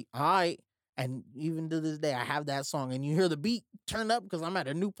 And he, all right. And even to this day, I have that song, and you hear the beat turn up because I'm at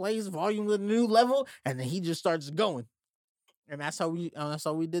a new place, volume at a new level, and then he just starts going. And that's how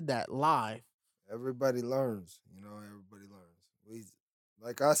we did that live. Everybody learns, everybody learns. We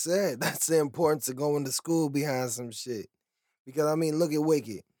like I said, that's the importance of going to school behind some shit. Because I mean, look at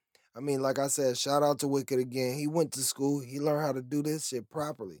Wicked. I mean, like I said, shout out to Wicked again. He went to school, he learned how to do this shit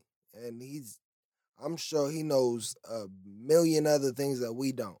properly. And I'm sure he knows a million other things that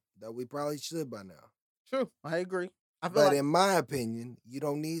we don't, that we probably should by now. True, I agree. I feel But like in my opinion, you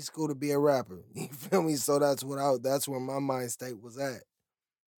don't need school to be a rapper. You feel me? So that's where my mind state was at.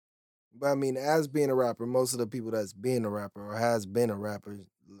 But I mean, as being a rapper, most of the people that's being a rapper or has been a rapper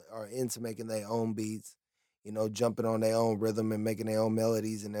are into making their own beats, jumping on their own rhythm and making their own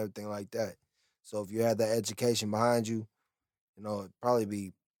melodies and everything like that. So if you had that education behind you, it'd probably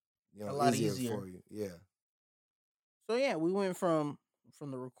be, a lot easier easier. for you. Yeah. So yeah, we went from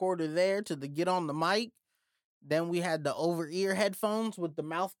the recorder there to the get on the mic. Then we had the over ear headphones with the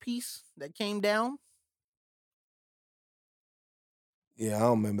mouthpiece that came down. Yeah, I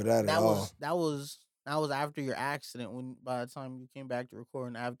don't remember that at That all. was that was that was after your accident. When by the time you came back to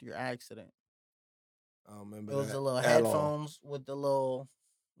recording after your accident, I don't remember it was that the little at all. headphones with the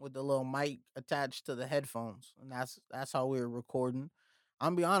little mic attached to the headphones, and that's how we were recording.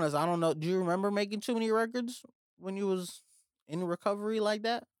 I'm be honest, I don't know. Do you remember making too many records when you was in recovery like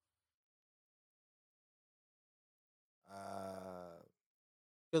that? Uh,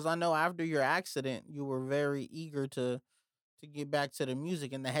 Because I know after your accident, you were very eager to get back to the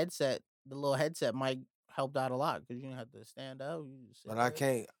music, and the little headset mic helped out a lot because you didn't have to stand up, you just sit but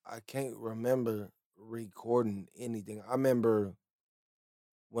there. I can't remember recording anything. I remember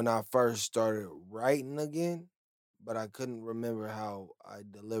when I first started writing again, but I couldn't remember how I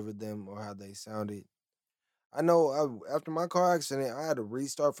delivered them or how they sounded. I know after my car accident, I had to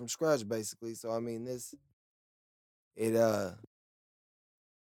restart from scratch basically. So I mean, it uh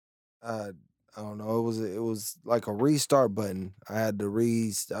I don't know. It was like a restart button. I had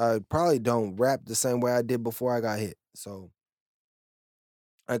to I probably don't rap the same way I did before I got hit. So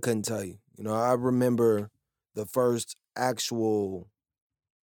I couldn't tell you. I remember the first actual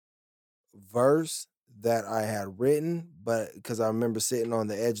verse that I had written, but because I remember sitting on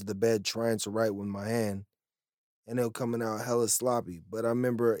the edge of the bed trying to write with my hand and it coming out hella sloppy. But I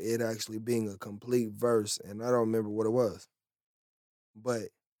remember it actually being a complete verse and I don't remember what it was. But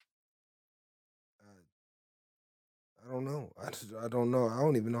I don't know. I don't know. I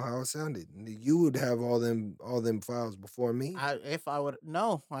don't even know how it sounded. You would have all them files before me. If I would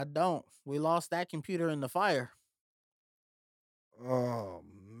no, I don't. We lost that computer in the fire. Oh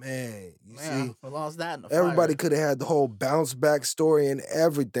man. You Yeah, see, we lost that in the everybody fire. could have had the whole bounce back story and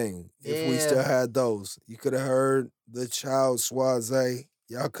everything if we Yeah, still had those. You could have heard the child Swazaih.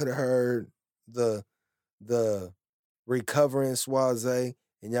 Y'all could have heard the the recovering Swazaih,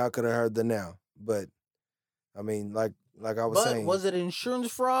 and y'all could have heard the now. But I mean, like I was but saying, was it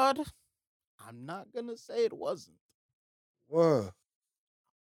insurance fraud? I'm not gonna say it wasn't. what?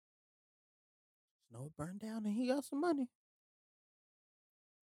 No, it burned down and he got some money.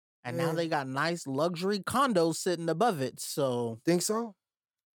 And now Man, they got nice luxury condos sitting above it. So think so?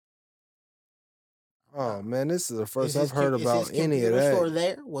 Oh man, this is the is first I've heard is his about any of computer that. store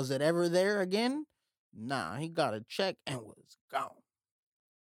there? Was it ever there again? Nah, he got a check and was gone.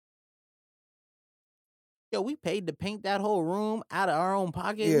 Yo, we paid to paint that whole room out of our own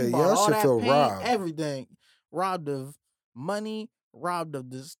pocket. Yeah, We bought y'all all should that feel paint, robbed. everything. Robbed of money, robbed of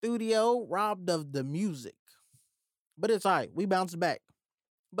the studio, robbed of the music. But it's all right. We bounced back.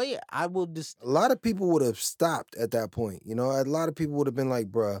 But yeah, I will just A lot of people would have stopped at that point. A lot of people would have been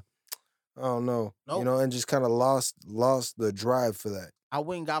like, "Bruh, I don't know," nope. and just kind of lost the drive for that. I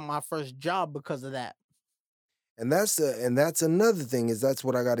went and got my first job because of that. And that's another thing is that's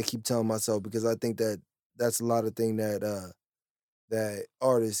what I got to keep telling myself because I think that that's a lot of thing that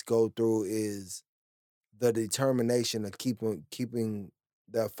artists go through is the determination of keeping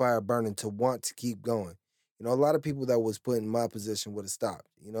that fire burning to want to keep going. A lot of people that was put in my position would have stopped.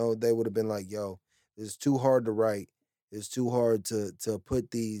 They would have been like, "Yo, it's too hard to write. It's too hard to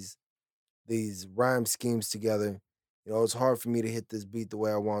put these rhyme schemes together. It's hard for me to hit this beat the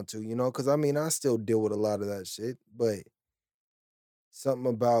way I want to. Because I mean, I still deal with a lot of that shit, but something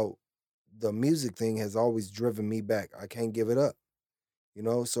about the music thing has always driven me back. I can't give it up.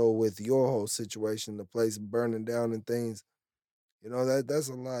 So with your whole situation, the place burning down and things, that's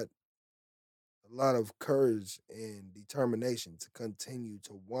a lot of courage and determination to continue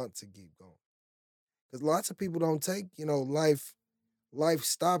to want to keep going. Because lots of people don't take, life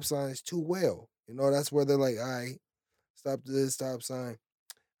stop signs too well. That's where they're like, all right, stop to this stop sign.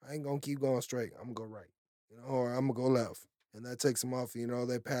 I ain't gonna keep going straight. I'm gonna go right, or I'm gonna go left. And that takes them off,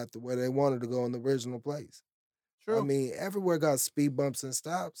 their path to where they wanted to go in the original place. I True. mean, everywhere got speed bumps and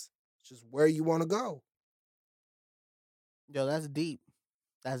stops. It's just where you want to go. Yo, that's deep.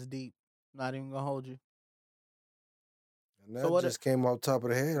 That's deep. Not even gonna hold you. And So that what? just came off top of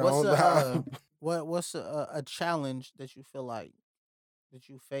the head. I What's don't a know. what's a challenge that you feel like that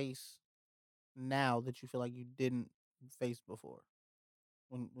you face now that you feel like you didn't face before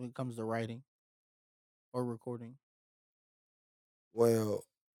when it comes to writing or recording? Well,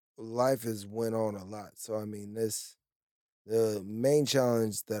 life has went on a lot. So I mean, this the main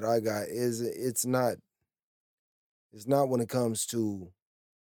challenge that I got is it's not when it comes to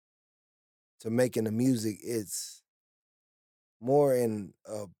making the music. It's more in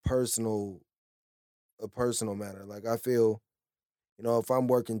a personal matter. Like I feel, if I'm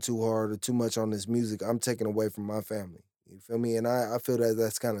working too hard or too much on this music, I'm taking away from my family. You feel me? And I feel that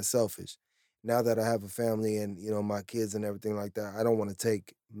that's kind of selfish. Now that I have a family and, my kids and everything like that, I don't want to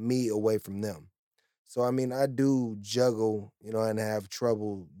take me away from them. So I mean, I do juggle, and have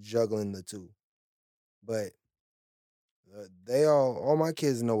trouble juggling the two. But they all my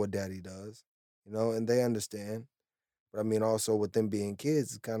kids know what daddy does, and they understand. But I mean, also with them being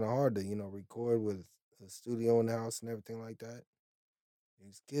kids, it's kind of hard to, record with a studio in the house and everything like that.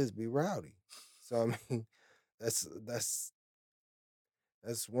 These kids be rowdy. So I mean, that's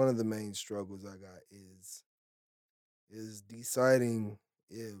that's one of the main struggles I got is deciding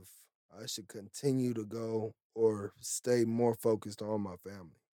if I should continue to go or stay more focused on my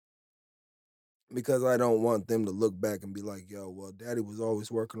family. Because I don't want them to look back and be like, yo, well, daddy was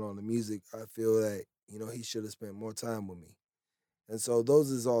always working on the music. I feel that, he should have spent more time with me. And so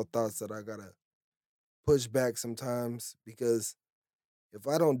those is all thoughts that I gotta push back sometimes because if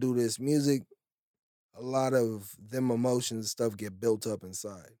I don't do this music, a lot of them emotions and stuff get built up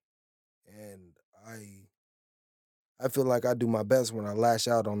inside. And I feel like I do my best when I lash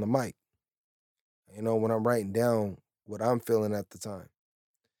out on the mic, when I'm writing down what I'm feeling at the time.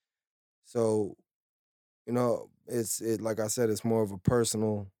 So, it's like I said, it's more of a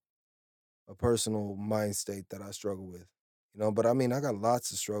personal mind state that I struggle with. But I mean I got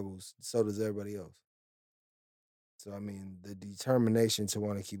lots of struggles, so does everybody else. So I mean the determination to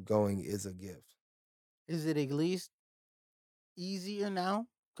want to keep going is a gift. Is it at least easier now?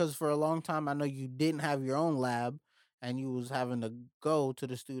 Because for a long time, I know you didn't have your own lab, and you was having to go to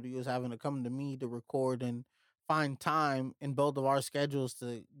the studios, having to come to me to record and find time in both of our schedules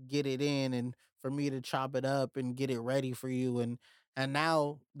to get it in, and for me to chop it up and get it ready for you. And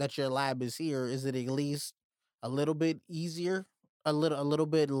now that your lab is here, is it at least a little bit easier, a little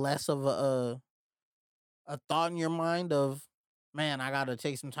bit less of a thought in your mind of, man, I gotta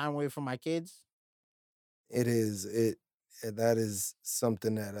take some time away from my kids? It is it that is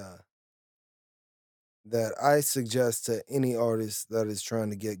something that I suggest to any artist that is trying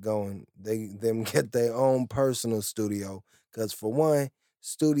to get going. They them get their own personal studio because for one,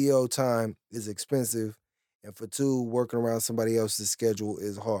 studio time is expensive, and for two, working around somebody else's schedule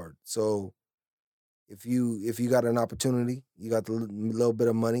is hard. So if you got an opportunity, you got the little bit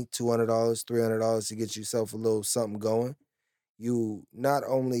of money, $200, $300 to get yourself a little something going. You not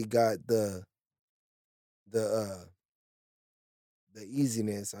only got the the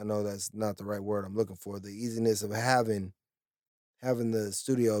easiness. I know that's not the right word I'm looking for. The easiness of having the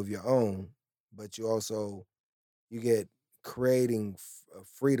studio of your own, but you get creating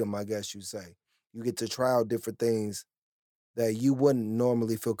freedom, I guess you say. You get to try out different things that you wouldn't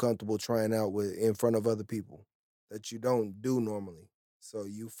normally feel comfortable trying out with in front of other people that you don't do normally. So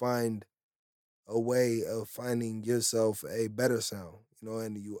you find a way of finding yourself a better sound,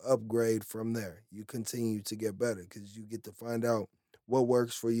 and you upgrade from there. You continue to get better because you get to find out what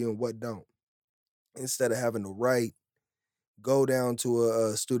works for you and what don't. Instead of having to write, go down to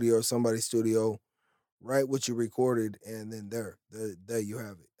a studio or somebody's studio, write what you recorded, and then there you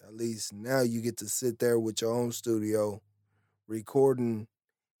have it. At least now you get to sit there with your own studio, recording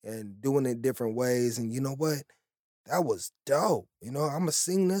and doing it different ways. And you know what? That was dope. I'ma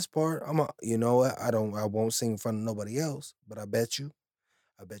sing this part. What? I won't sing in front of nobody else, but I bet you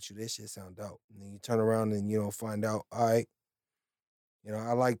this shit sound dope. And then you turn around and find out, all right,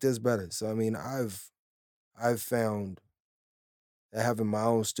 I like this better. So I mean, I've found that having my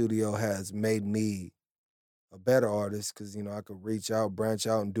own studio has made me a better artist because I could reach out, branch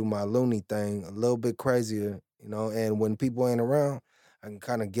out, and do my loony thing a little bit crazier. And when people ain't around, I can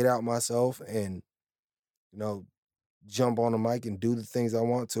kind of get out myself and you know jump on the mic and do the things I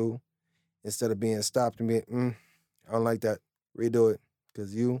want to. instead of being stopped and being, I don't like that. Redo it.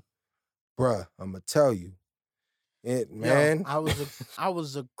 Cause you, bruh, I'm gonna tell you. It Yo, man. I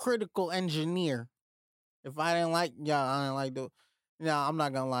was a critical engineer. If I didn't like, yeah, I didn't like the. Yeah, I'm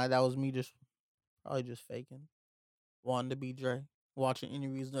not gonna lie. That was me just probably just faking, wanting to be Dre. Watching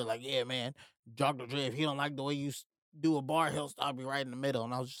interviews, they're like, "Yeah, man, Dr. Dre. If he don't like the way you do a bar, he'll stop you right in the middle."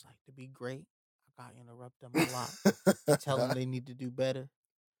 And I was just like, to be great, I gotta interrupt them a lot and tell them they need to do better.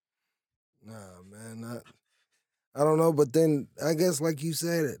 Nah, man, I don't know, but then I guess like you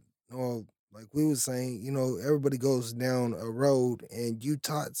said it, or like we were saying, everybody goes down a road and you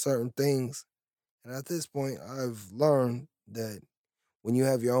taught certain things. And at this point, I've learned that when you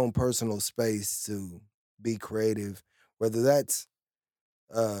have your own personal space to be creative, whether that's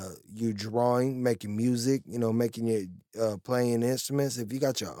you drawing, making music, making your playing instruments, if you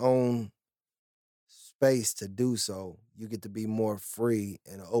got your own space to do so, you get to be more free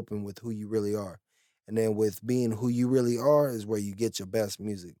and open with who you really are. And then with being who you really are is where you get your best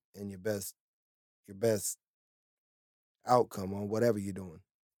music and your best outcome on whatever you're doing.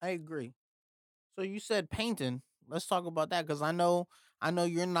 I agree. So you said painting. Let's talk about that because I know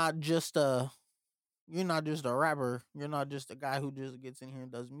you're not just a rapper. You're not just a guy who just gets in here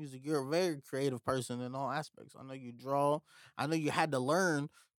and does music. You're a very creative person in all aspects. I know you draw. I know you had to learn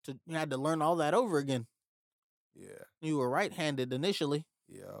all that over again. Yeah. You were right-handed initially.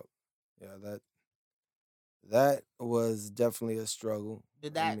 Yeah. Yeah, that was definitely a struggle.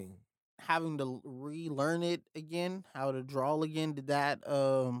 Did I that mean, having to relearn it again, how to draw again, did that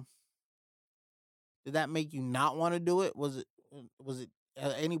make you not want to do it? Was it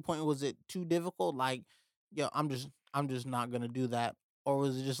at any point was it too difficult? Like, yo, I'm just not gonna do that, or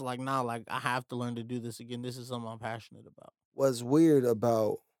was it just like, nah, like I have to learn to do this again. This is something I'm passionate about. what's weird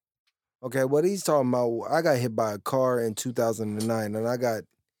about okay, what he's talking about, I got hit by a car in 2009 and I got,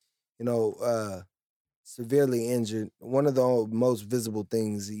 you know, uh severely injured. One of the most visible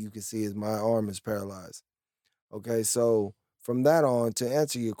things that you can see is my arm is paralyzed. Okay, so from that on, to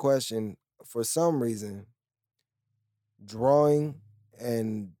answer your question, for some reason, drawing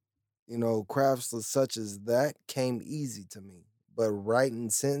and crafts such as that came easy to me. But writing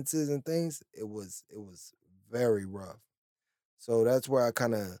sentences and things, it was very rough. So that's where I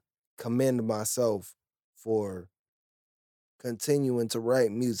kind of commend myself for continuing to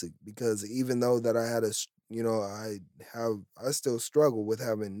write music because even though that I had I still struggle with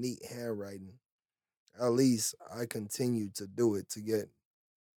having neat handwriting. At least I continue to do it to get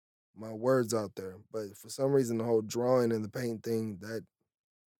my words out there. But for some reason, the whole drawing and the paint thing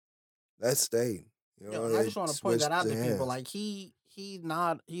that stayed. Yo, and I It just want to point that switched out to to people. hands. Like he's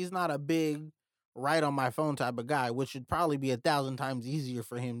not a big write on my phone type of guy, which should probably be 1,000 times easier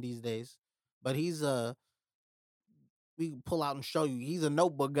for him these days. But we can pull out and show you. He's a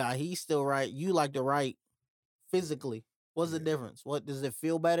notebook guy. He still write. You like to write physically. What's the Yeah, difference? What does it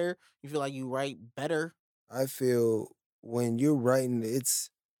feel better? You feel like you write better? I feel when you're writing, it's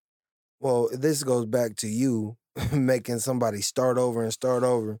well. This goes back to you making somebody start over and start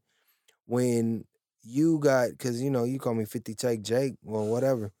over when you got because you call me 50 take Jake, well,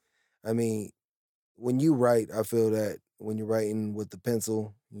 whatever. I mean, when you write, I feel that when you're writing with the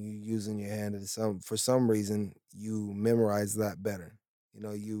pencil, you using your hand, and for some reason you memorize that better.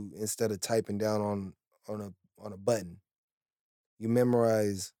 You instead of typing down on a button, you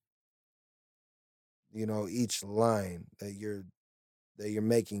memorize each line that you're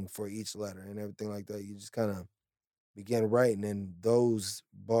making for each letter and everything like that. You just kind of begin writing, and those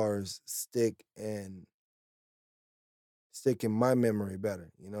bars stick in my memory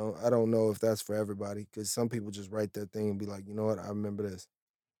better. I don't know if that's for everybody because some people just write that thing and be like, you know what, I remember this.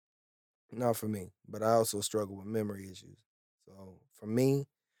 Not for me, but I also struggle with memory issues. So for me,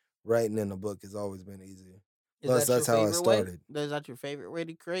 writing in a book has always been easier. Is Plus, that your that's how I favorite way? started. Is that your favorite way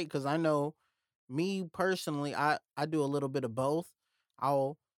to create? Because I know me personally, I do a little bit of both.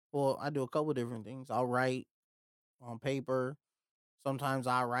 I'll I do a couple different things. I'll write on paper. Sometimes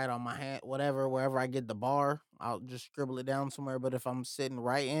I write on my hand, whatever, wherever I get the bar, I'll just scribble it down somewhere. But if I'm sitting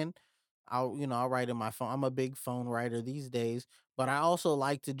writing, I'll write in my phone. I'm a big phone writer these days, but I also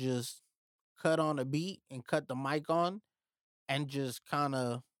like to just cut on a beat and cut the mic on and just kind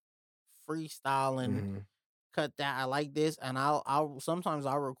of freestyle and Hmm. cut that. I like this, and I'll sometimes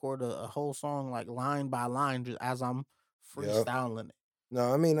I'll record a whole song like line by line just as I'm Yep. freestyling it.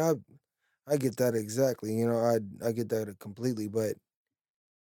 No, I mean I get that exactly. I get that completely, but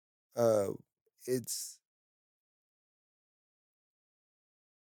uh, it's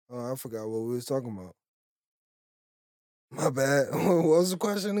oh, I forgot what we was talking about. My bad. What was the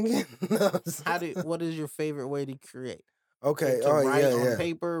question again? What is your favorite way to create? Okay. To Oh write yeah, on yeah.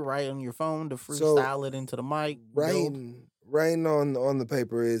 paper, write on your phone, to So freestyle it into the mic, build. writing on the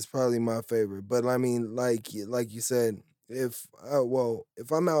paper is probably my favorite. But I mean, like you said, if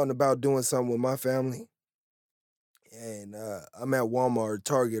if I'm out and about doing something with my family and I'm at Walmart or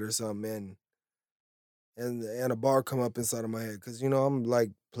Target or something, and a bar come up inside of my head, because I'm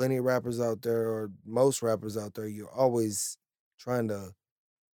like plenty of rappers out there, or most rappers out there, you're always trying to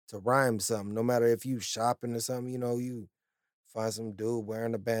rhyme something, no matter if you shopping or something. You find some dude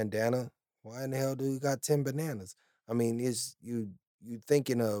wearing a bandana. Why in the hell do you got 10 bananas? I mean, it's you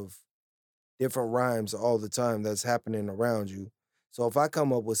thinking of different rhymes all the time that's happening around you. So if I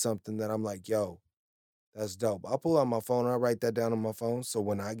come up with something that I'm like, yo, that's dope, I'll pull out my phone and I write that down on my phone. So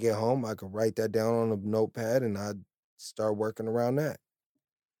when I get home, I can write that down on a notepad and I start working around that.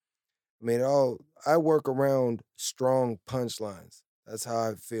 I mean, I work around strong punchlines. That's how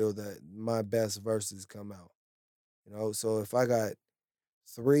I feel that my best verses come out. So if I got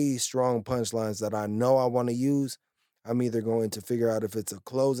three strong punchlines that I know I want to use, I'm either going to figure out if it's a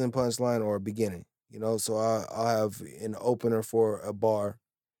closing punchline or a beginning. So I'll have an opener for a bar,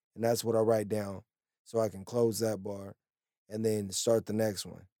 and that's what I write down, so I can close that bar and then start the next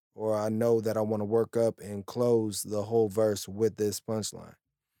one. Or I know that I want to work up and close the whole verse with this punchline.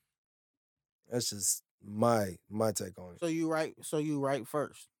 That's just my take on it. So you write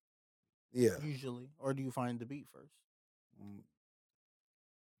first, Yeah. usually, or do you find the beat first? Mm,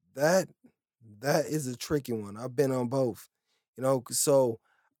 That that is a tricky one. I've been on both. So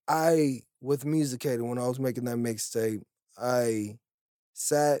I with Musicated, when I was making that mixtape, I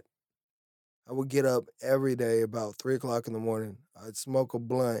sat I would get up every day about 3 o'clock in the morning. I'd smoke a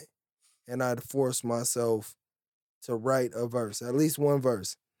blunt and I'd force myself to write a verse, at least one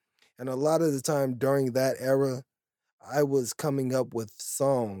verse. And a lot of the time during that era, I was coming up with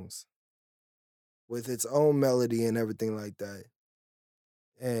songs with its own melody and everything like that.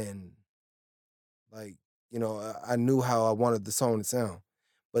 And like, I knew how I wanted the song to sound.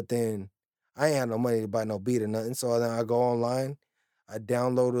 But then I ain't had no money to buy no beat or nothing. So then I go online, I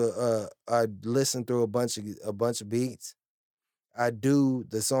download I listen through a bunch of beats. I do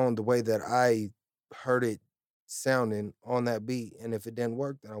the song the way that I heard it sounding on that beat. And if it didn't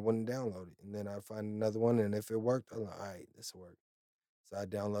work, then I wouldn't download it. And then I find another one. And if it worked, I'm like, all right, this will work. So I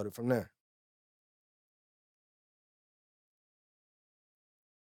download it from there.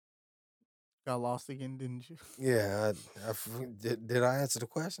 Got lost again, didn't you? Yeah, did I answer the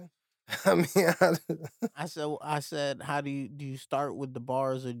question? I mean, I said, how do you start with the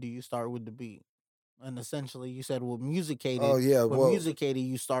bars or do you start with the beat? And essentially, you said oh yeah, with well, musicated,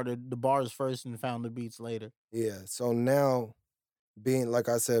 you started the bars first and found the beats later. yeah. So now being like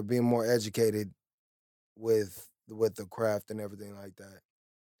I said, being more educated with the craft and everything like that,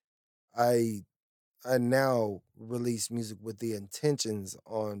 I I now release music with the intentions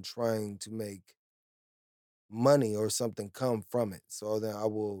on trying to make money or something come from it. So then I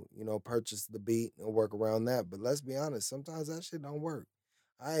will, purchase the beat and work around that. But let's be honest, sometimes that shit don't work.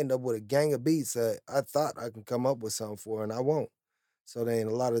 I end up with a gang of beats that I thought I can come up with something for, and I won't. So then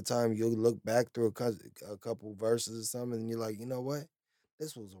a lot of time you'll look back through a couple verses or something, and you're like, you know what?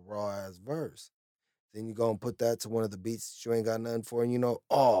 This was a raw ass verse. Then you go and put that to one of the beats that you ain't got nothing for, and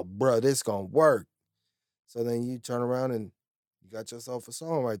oh, bro, this gonna work. So then you turn around and you got yourself a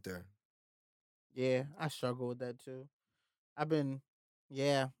song right there. Yeah, I struggle with that too. I've been,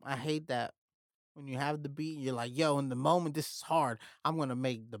 yeah, I hate that. When you have the beat, you're like, yo, in the moment, this is hard. I'm going to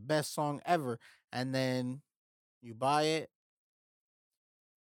make the best song ever. And then you buy it,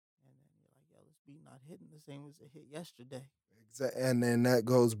 and then you're like, yo, this beat not hitting the same as it hit yesterday. And then that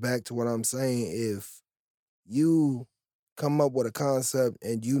goes back to what I'm saying. If you come up with a concept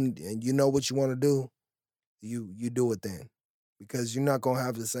and you know what you want to do, you do it then. Because you're not gonna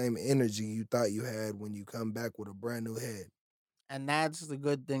have the same energy you thought you had when you come back with a brand new head. And that's the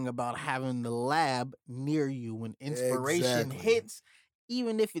good thing about having the lab near you. When inspiration Exactly. hits,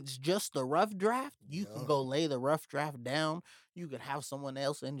 even if it's just a rough draft, you can Yup. go lay the rough draft down. You could have someone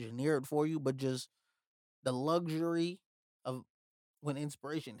else engineer it for you, but just the luxury of when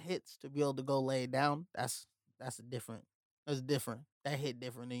inspiration hits to be able to go lay it down, that's a different that's different. That hit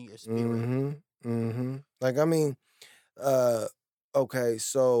different in your spirit. Mm-hmm. Mm-hmm. Like I mean, uh okay,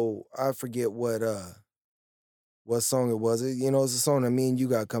 so I forget what song it was. It's a song that me and you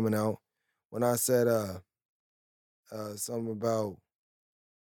got coming out. When I said something about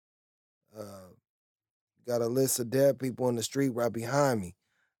uh got a list of dead people in the street right behind me.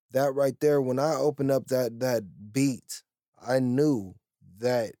 That right there, when I opened up that beat, I knew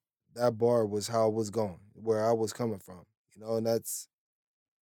that that bar was how it was going, where I was coming from.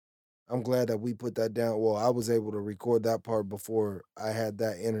 And I'm glad that we put that down. Well, I was able to record that part before I had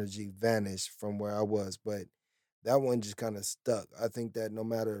that energy vanish from where I was, but that one just kind of stuck. I think that no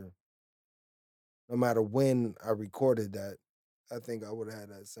matter when I recorded that, I think I would have had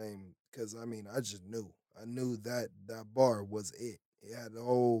that same because I mean, I just knew. I knew that that bar was it. It had the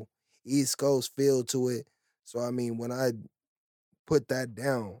whole East Coast feel to it. So I mean, when I put that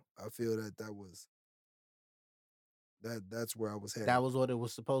down, I feel that that's where I was That headed. was what it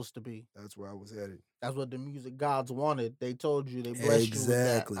was supposed to be. That's where I was headed. That's what the music gods wanted. They told you, they blessed you with that.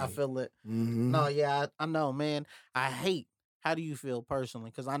 I Exactly. feel it. Hmm. No, yeah, I know, man. I hate. How do you feel personally?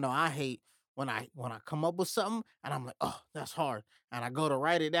 Because I know I hate when I come up with something and I'm like, oh, that's hard, and I go to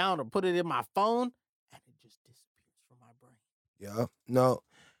write it down or put it in my phone, and it just disappears from my brain. Yeah. No,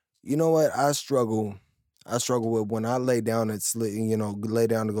 you know what? I struggle with when I lay down and sleep, lay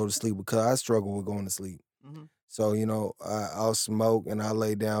down to go to sleep because I struggle with going to sleep. Hmm. So, I'll smoke and I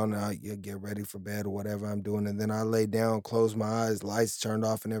lay down and get ready for bed or whatever I'm doing. And then I lay down, close my eyes, lights turned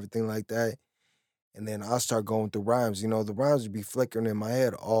off and everything like that. And then I'll start going through rhymes. The rhymes would be flickering in my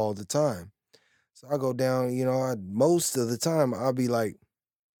head all the time. So I go down, most of the time I'll be like,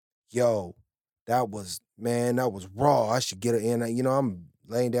 yo, that was raw. I should get it in. I'm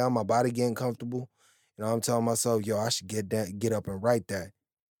laying down, my body getting comfortable. I'm telling myself, yo, I should get up and write that.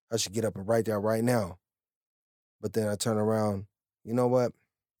 I should get up and write that right now. But then I turn around, you know what?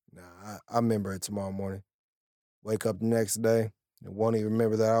 Nah, I remember it tomorrow morning. Wake up the next day and won't even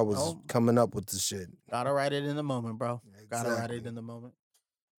remember that I was Oh, coming up with the shit. gotta write it in the moment, bro. Gotta write it Exactly. in the moment.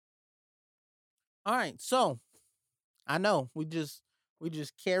 All right, so I know we just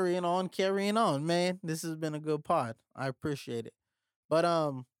carrying on, man. This has been a good pod. I appreciate it. But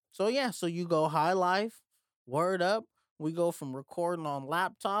so yeah, so you go high life, word up. We go from recording on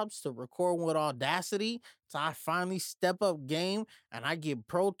laptops to recording with Audacity to I finally step up game and I get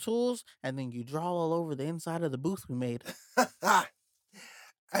Pro Tools and then you draw all over the inside of the booth we made.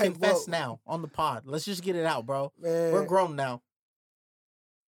 Hey, Confess well, now on the pod. Let's just get it out, bro. We're man, grown now.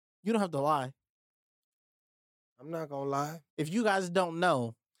 You don't have to lie. I'm not gonna lie. If you guys don't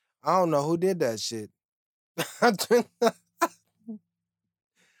know, I don't know who did that shit.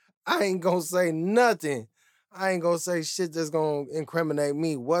 I ain't gonna say nothing. I ain't gonna say shit that's gonna incriminate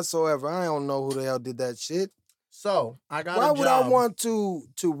me whatsoever. I don't know who the hell did that shit. so I got a Why would I job. want to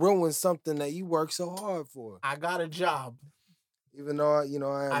ruin something that you work so hard for? I got a job. Even though I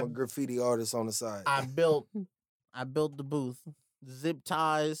am I a graffiti artist on the side. I built I built the booth. Zip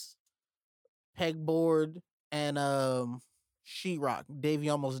ties, pegboard, and sheetrock. Davey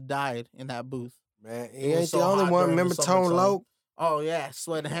almost died in that booth. Man, It he was ain't the so only hot one. during the Remember Tone summertime. Loc? Oh yeah,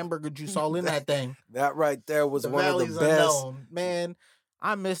 sweat and hamburger juice all in that thing. That right there was The one of the valley's best. unknown. Man,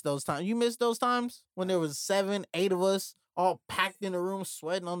 I miss those times. You miss those times when there was 7, 8 of us all packed in the room,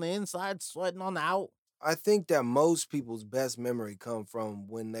 sweating on the inside, sweating on the out. I think that most people's best memory come from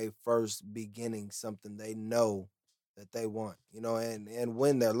when they first beginning something they know that they want, and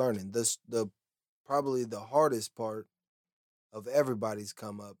when they're learning. The probably the hardest part of everybody's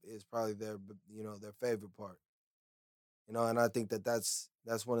come up is probably their favorite part. And I think that that's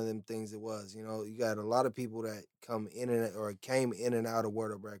one of them things it was. You got a lot of people that come in and or came in and out of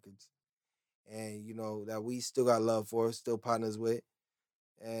Word Up Records, and that we still got love for, still partners with,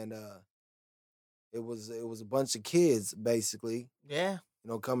 and it was a bunch of kids basically, Yeah,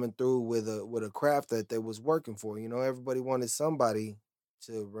 coming through with a craft that they was working for. Everybody wanted somebody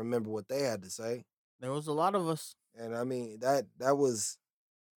to remember what they had to say, there was a lot of us. and I mean that was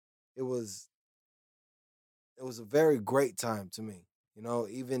it was it was a very great time to me.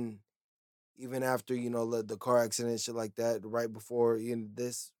 Even after the car accident, shit like that. Right before,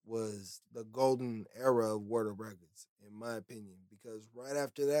 this was the golden era of Word of Records, in my opinion, because right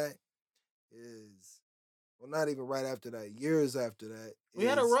after that is well, not even right after that, years after that We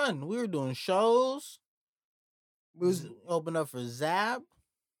had a is run. We were doing shows. we was Open up for Zap,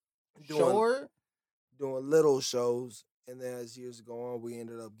 doing Short. doing little shows, and then as years go on, we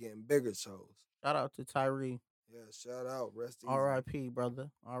ended up getting bigger shows. Shout out to Tyree. Yeah, shout out, rest easy. R.I.P.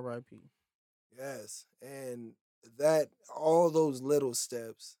 brother. R.I.P. Yes, and that all those little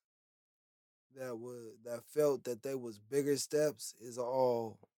steps that felt that they was bigger steps is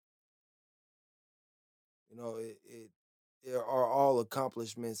all it are all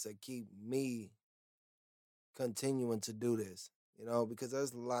accomplishments that keep me continuing to do this. Because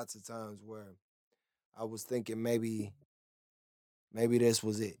there's lots of times where I was thinking maybe this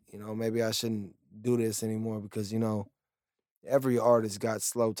was it. Maybe I shouldn't do this anymore because every artist got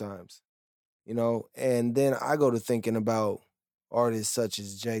slow times. And then I go to thinking about artists such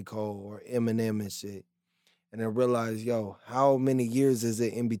as J. Cole or Eminem and shit. and then realize, yo, how many years is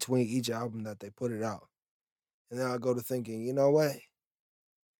it in between each album that they put it out? And then I go to thinking, you know what?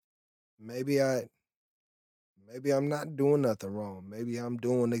 Maybe I maybe I'm not doing nothing wrong. Maybe I'm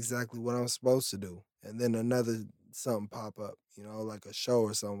doing exactly what I'm supposed to do. And then another something pop up, like a show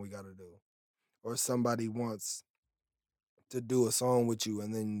or something we got to do. Or somebody wants to do a song with you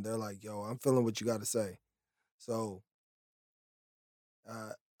and then they're like, "Yo, I'm feeling what you got to say." So,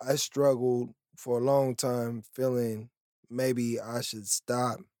 uh, I struggled for a long time feeling maybe I should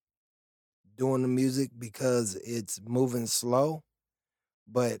stop doing the music because it's moving slow,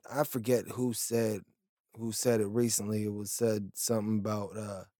 but I forget who said it recently. It was said something about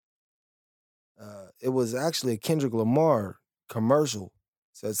it was actually a Kendrick Lamar commercial.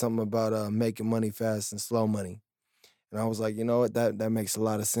 Said something about making money fast and slow money. And I was like, you know what, that makes a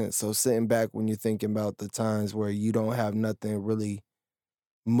lot of sense. So sitting back when you're thinking about the times where you don't have nothing really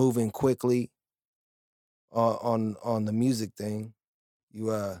moving quickly on the music thing,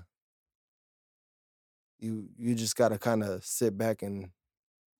 you you just gotta kind of sit back and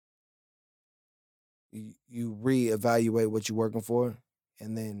you reevaluate what you're working for,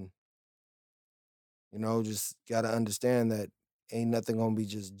 and then just gotta understand that ain't nothing gonna be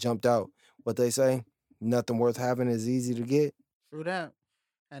just jumped out. What they say, nothing worth having is easy to get. True that.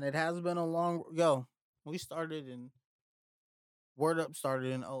 And it has been a long yo. We started in Word Up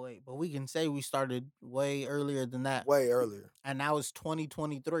started in '08, but we can say we started way earlier than that. Way earlier. And now it's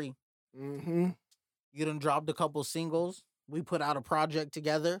 2023. Mm-hmm. You done dropped a couple singles. We put out a project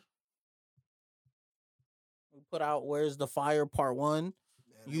together. We put out Where's the Fire Part 1. And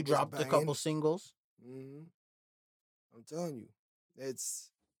You it was dropped a couple banging. singles. Mm-hmm. I'm telling you, it's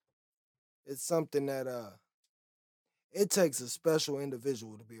it's something that it takes a special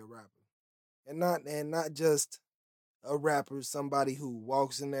individual to be a rapper, and not just a rapper, somebody who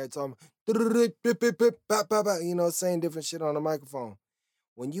walks in there talking, saying different shit on the microphone.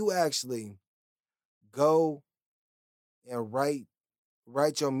 When you actually go and write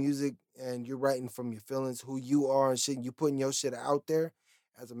your music and you're writing from your feelings, who you are and shit, and you putting your shit out there.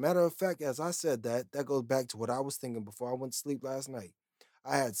 As a matter of fact, as I said that goes back to what I was thinking before I went to sleep last night.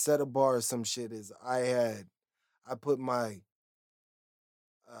 I had set a bar or some shit is I put my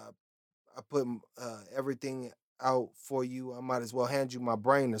uh I put everything out for you. I might as well hand you my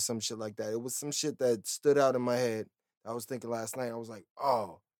brain or some shit like that. It was some shit that stood out in my head. I was thinking last night. I was like,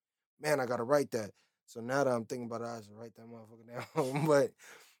 oh man, I gotta write that. So now that I'm thinking about it, I should write that motherfucker down.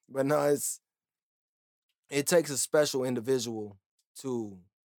 but no, it takes a special individual to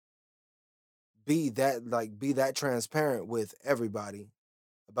be that transparent with everybody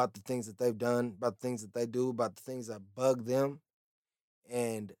about the things that they've done, about the things that they do, about the things that bug them,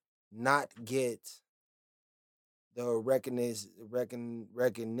 and not get the recognition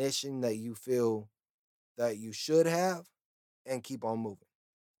that you feel that you should have, and keep on moving.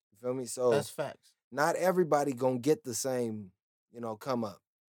 You feel me? So That's facts. not everybody gonna get the same, come up,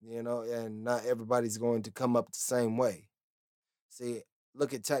 and not everybody's going to come up the same way. See,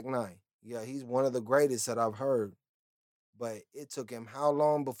 look at Tech Nine. Yeah, he's one of the greatest that I've heard, but it took him how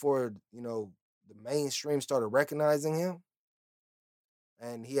long before the mainstream started recognizing him,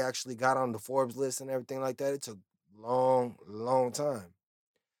 and he actually got on the Forbes list and everything like that. It took long, long time.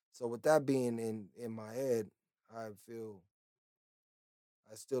 So with that being in my head, I feel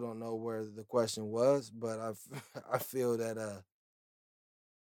I still don't know where the question was, but I feel that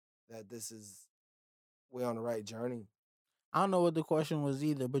this is we on the right journey. I don't know what the question was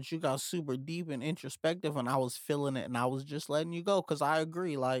either, but you got super deep and introspective, and I was feeling it, and I was just letting you go because I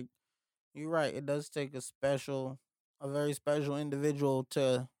agree. Like you're right, it does take a very special individual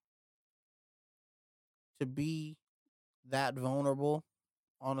to be that vulnerable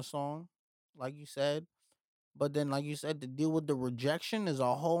on a song, like you said. But then, like you said, to deal with the rejection is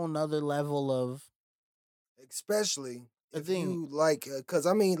a whole nother level of Especially a if thing. you like, cause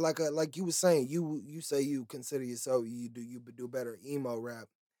I mean, like you were saying, you say you consider yourself you do better emo rap.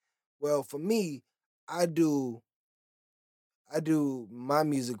 Well, for me, I do I do my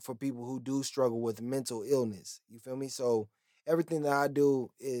music for people who do struggle with mental illness. You feel me? So everything that I do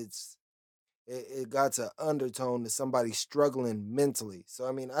it got an undertone to somebody struggling mentally. So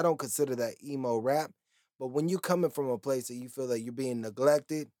I mean, I don't consider that emo rap, but when you coming from a place that you feel that you're being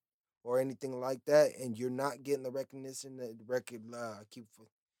neglected or anything like that, and you're not getting the recognition that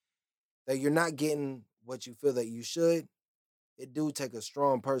that you're not getting what you feel that you should, it do take a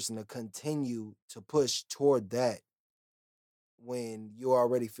strong person to continue to push toward that when you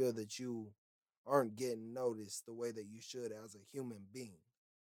already feel that you aren't getting noticed the way that you should as a human being,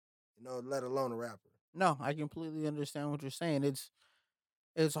 let alone a rapper. No, I completely understand what you're saying.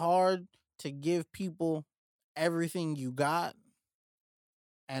 It's hard to give people everything you got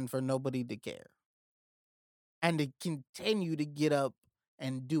and for nobody to care. And to continue to get up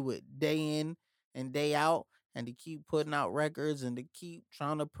and do it day in and day out and to keep putting out records and to keep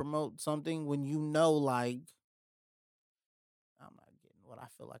trying to promote something when you know like I'm not getting what I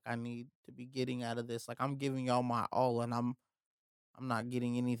feel like I need to be getting out of this. Like I'm giving y'all my all and I'm not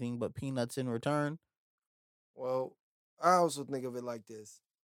getting anything but peanuts in return. Well, I also think of it like this.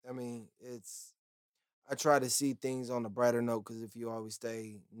 I mean, it's I try to see things on a brighter note because if you always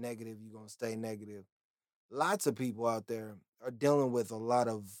stay negative, you're gonna stay negative. Lots of people out there are dealing with a lot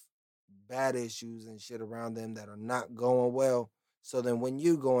of bad issues and shit around them that are not going well. So then when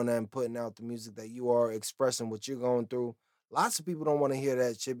you going there and putting out the music that you are expressing what you're going through, lots of people don't want to hear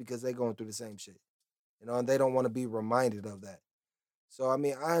that shit because they're going through the same shit. And they don't want to be reminded of that. So I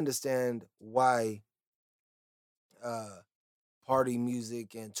mean, I understand why uh party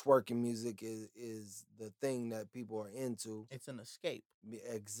music and twerking music is the thing that people are into. It's an escape.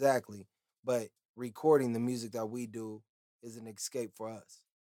 Exactly. But recording the music that we do is an escape for us.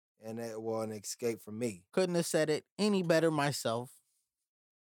 And an escape for me. Couldn't have said it any better myself.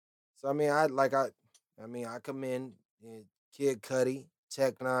 So I mean, I commend Kid Cudi,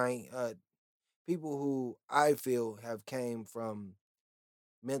 Tech Nine, people who I feel have came from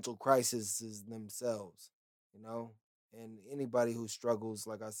mental crises themselves, you know, and anybody who struggles,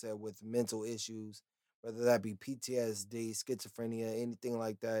 like I said, with mental issues, whether that be PTSD, schizophrenia, anything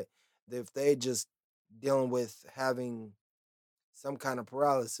like that, if they just dealing with having some kind of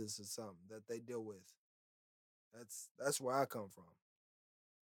paralysis or something that they deal with, that's where I come from.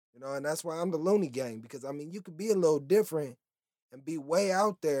 And that's why I'm the loony gang, because I mean you could be a little different and be way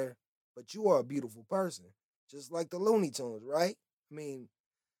out there, but you are a beautiful person. Just like the Looney Tunes, right? I mean,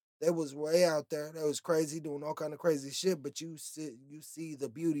 they was way out there. They was crazy, doing all kind of crazy shit, but you see the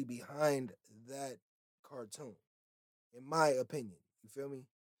beauty behind that cartoon, in my opinion. You feel me?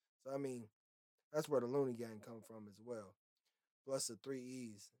 So I mean, that's where the Looney Gang come from as well. Plus the three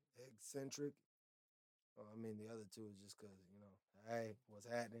E's, eccentric. Oh, I mean, the other two is just because hey, what's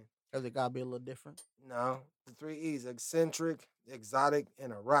happening? Cause it gotta be a little different. No, the three E's: eccentric, exotic,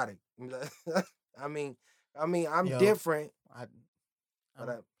 and erotic. I mean, I'm Yo, different, I but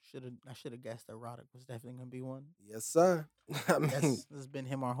I should have guessed erotic was definitely gonna be one. yes, sir. I mean, This has been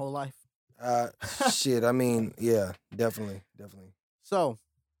him our whole life. shit. I mean, yeah, definitely, definitely. So,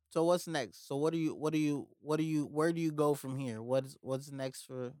 so what's next? So where do you go from here? What's next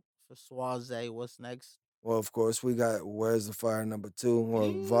for Swazaih? What's next? Well, of course, we got "Where's the Fire" #2 or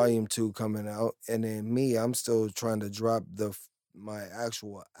Eh, Volume 2 coming out, and then me, I'm still trying to drop my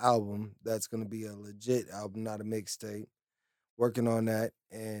actual album. That's gonna be a legit album, not a mixtape. Working on that,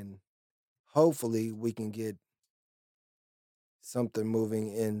 and hopefully, we can get something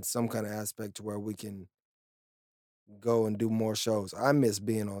moving in some kind of aspect to where we can go and do more shows. I miss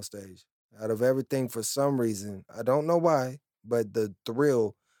being on stage. Out of everything, for some reason, I don't know why, but the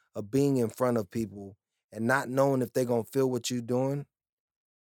thrill of being in front of people and not knowing if they're gonna feel what you're doing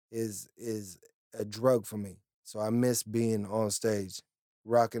is a drug for me. So I miss being on stage,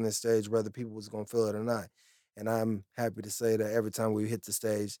 rocking the stage, whether people was gonna feel it or not. And I'm happy to say that every time we hit the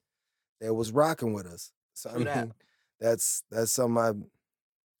stage, they was rocking with us. So I True that. mean, that's something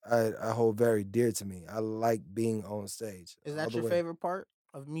I hold very dear to me. I like being on stage Is all that the your way. favorite part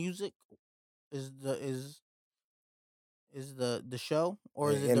of music? Is the show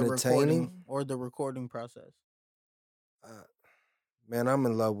or is it Entertaining, the recording process? uh, man, I'm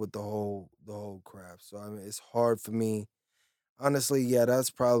in love with the whole craft. So I mean, it's hard for me. Honestly, yeah, that's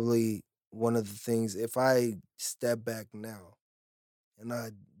probably one of the things. If I step back now and I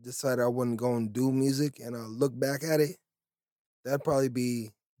decide I wouldn't go and do music and I look back at it, that'd probably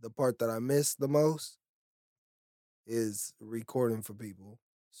be the part that I miss the most is recording for people.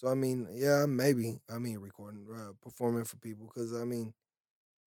 So I mean, yeah, maybe recording, performing for people, because I mean,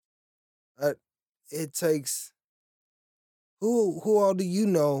 I, it takes who all do you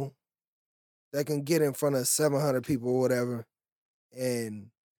know that can get in front of 700 people or whatever and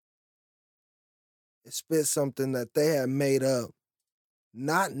spit something that they have made up,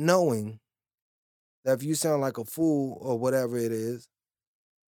 not knowing that if you sound like a fool or whatever it is,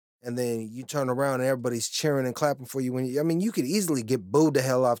 and then you turn around and everybody's cheering and clapping for you I mean, you could easily get booed the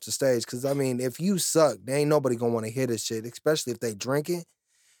hell off the stage, because I mean, if you suck, there ain't nobody gonna want to hear this shit, especially if they drink it.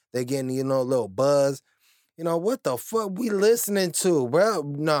 They getting, a little buzz. What the fuck we listening to, bro?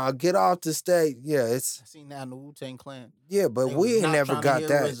 Nah, get off the stage. Yeah, I seen that in the Wu-Tang Clan. yeah, but They was we ain't not never trying to got hear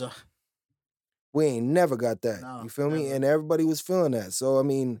that. RZA. We ain't never got that. You No, feel me? never. And everybody was feeling that. So I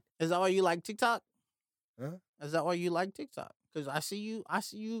mean, Is that why you like TikTok? huh? Is that why you like TikTok? Because I see you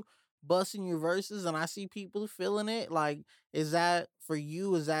busting your verses and I see people feeling it, like, is that for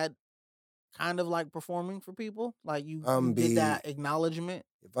you? Is that kind of like performing for people? Like you I'm get be that acknowledgement?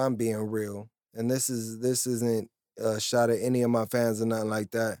 if I'm being real, and this isn't a shot at any of my fans or nothing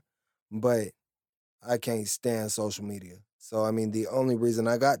like that, but I can't stand social media. So I mean, the only reason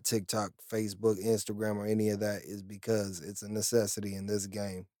I got TikTok, Facebook, Instagram, or any of that is because it's a necessity in this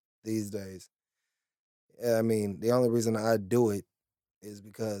game these days. I mean, the only reason I do it is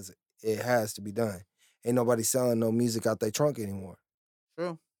because it has to be done. Ain't nobody selling no music out their trunk anymore.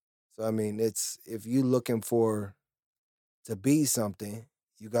 True. So I mean, it's if you looking for to be something,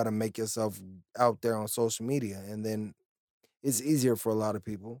 you got to make yourself out there on social media, and then it's easier for a lot of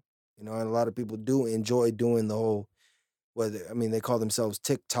people, you know. And a lot of people do enjoy doing the whole. Whether I mean, they call themselves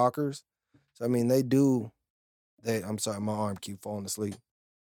TikTokers. So I mean, they do. They I'm sorry, my arm keep falling asleep.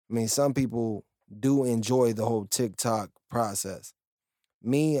 I mean, some people do enjoy the whole TikTok process.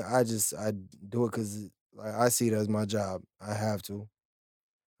 Me, I do it because like, I see it as my job. I have to.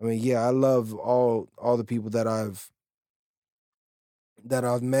 I mean, yeah, I love all the people that I've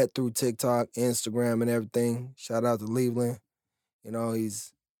met through TikTok, Instagram, and everything. Shout out to Leveland. You know,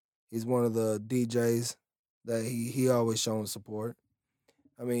 he's one of the DJs that he always showing support.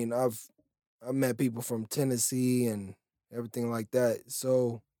 I mean, I've met people from Tennessee and everything like that.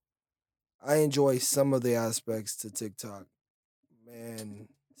 So I enjoy some of the aspects to TikTok, man,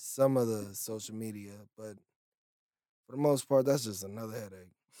 some of the social media, but for the most part, that's just another headache.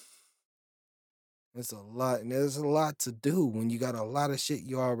 It's a lot, and there's a lot to do when you got a lot of shit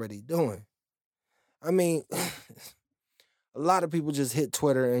you're already doing. I mean, a lot of people just hit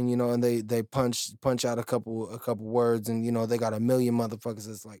Twitter and and they punch out a couple words, and they got a million motherfuckers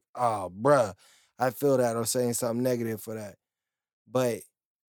that's like, oh bruh, I feel that, or saying something negative for that. But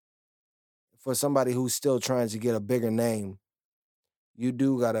for somebody who's still trying to get a bigger name, you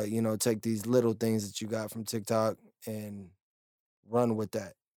do gotta, take these little things that you got from TikTok and run with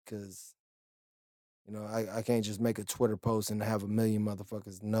that. Cause, I can't just make a Twitter post and have a million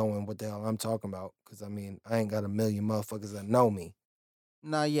motherfuckers knowing what the hell I'm talking about. Cause I mean, I ain't got a million motherfuckers that know me.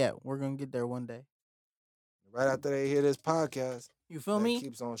 Not yet. We're gonna get there one day. Right after they hear this podcast, You feel that me?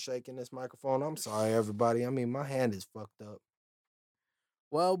 keeps on shaking this microphone. I'm sorry, everybody. I mean, my hand is fucked up.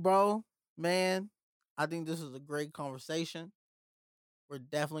 Well, bro, man, I think this is a great conversation. We're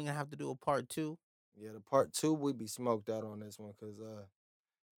definitely gonna have to do a part two. Yeah, the part two, we be smoked out on this one because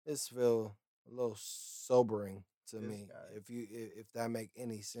this feel a little sobering to This me. guy. If that make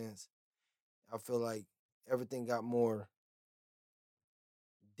any sense, I feel like everything got more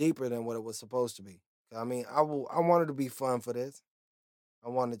deeper than what it was supposed to be. I mean, I wanted to be fun for this. I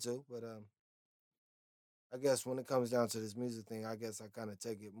wanted to, but I guess when it comes down to this music thing, I guess I kind of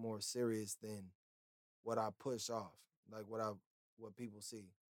take it more serious than what I push off, like what people see.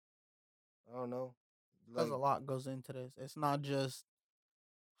 I don't know, Cause a like lot goes into this. It's not just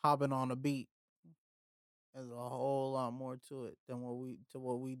hopping on a beat. There's a whole lot more to it than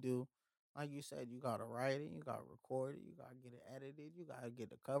what we do. Like you said, you gotta write it, you gotta record it, you gotta get it edited, you gotta get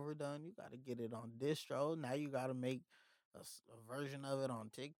the cover done, you gotta get it on distro. Now you gotta make a version of it on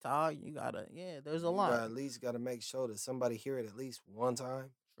TikTok. You gotta, yeah. There's a you lot. got at least got to make sure that somebody hear it at least one time.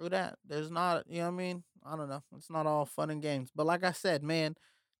 True that. There's not, you know what I mean? I don't know. It's not all fun and games. But like I said, man,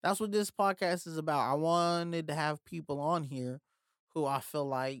 that's what this podcast is about. I wanted to have people on here who I feel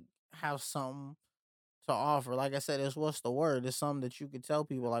like have something to offer. Like I said, it's what's the word? It's something that you could tell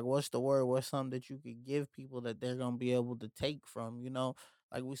people. Like, what's the word? What's something that you could give people that they're gonna be able to take from?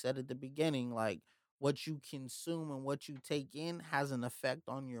 Like we said at the beginning, like what you consume and what you take in has an effect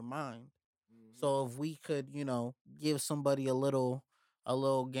on your mind. Hmm. So if we could, give somebody a little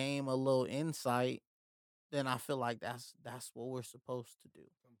game, a little insight, then I feel like that's what we're supposed to do.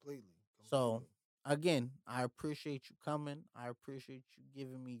 Completely, So completely. again, I appreciate you coming. I appreciate you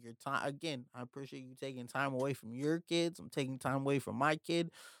giving me your time. Again, I appreciate you taking time away from your kids. I'm taking time away from my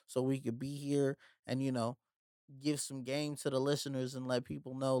kid so we could be here and give some game to the listeners and let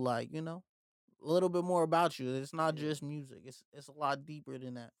people know, like, a little bit more about you. It's not Yeah, just music. It's a lot deeper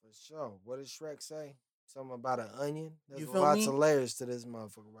than that. for sure. What did Shrek say? Something about an onion. There's You feel lots of me? layers to this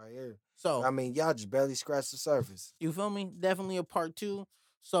motherfucker right here. But So, I mean, y'all just barely scratched the surface. you feel me? Definitely a part two.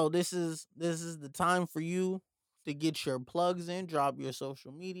 So this is the time for you to get your plugs in, drop your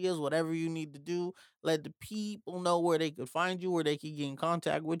social medias, whatever you need to do. Let the people know where they could find you, where they could get in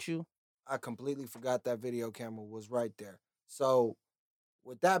contact with you. I completely forgot that video camera was right there. So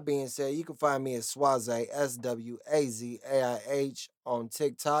with that being said, you can find me at Swazaih, Swazaih on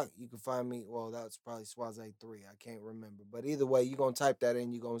TikTok. You can find me, well, that's probably Swazaih3. I can't remember. But either way, you're going to type that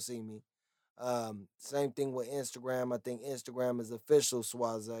in, you're going to see me. Same thing with Instagram. I think Instagram is official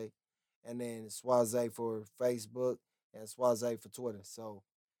Swazaih. and then Swazaih for Facebook and Swazaih for Twitter. So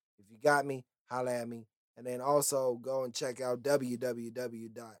if you got me, holla at me. And then also go and check out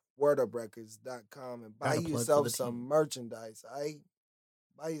www.worduprecords.com and buy Gotta plug for yourself the some team. merchandise. I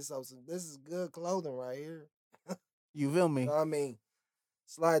buy yourself some. This is good clothing right here. You feel So me? I mean,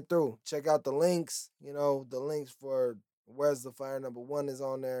 slide through, check out the links. You know, the links for Where's the Fire #1 is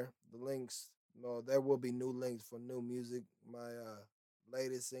on there. The links, there will be new links for new music. My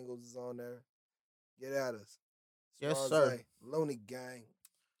latest singles is on there. Get at us. Yes, sir. Swaze, Looney Gang.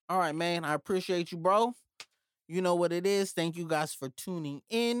 All right, man. I appreciate you, bro. You know what it is. Thank you guys for tuning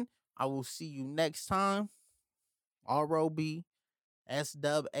in. I will see you next time. ROBSWAZ.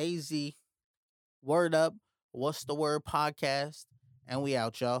 Word Up. What's the Word podcast? And we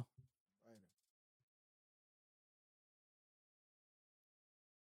out, y'all.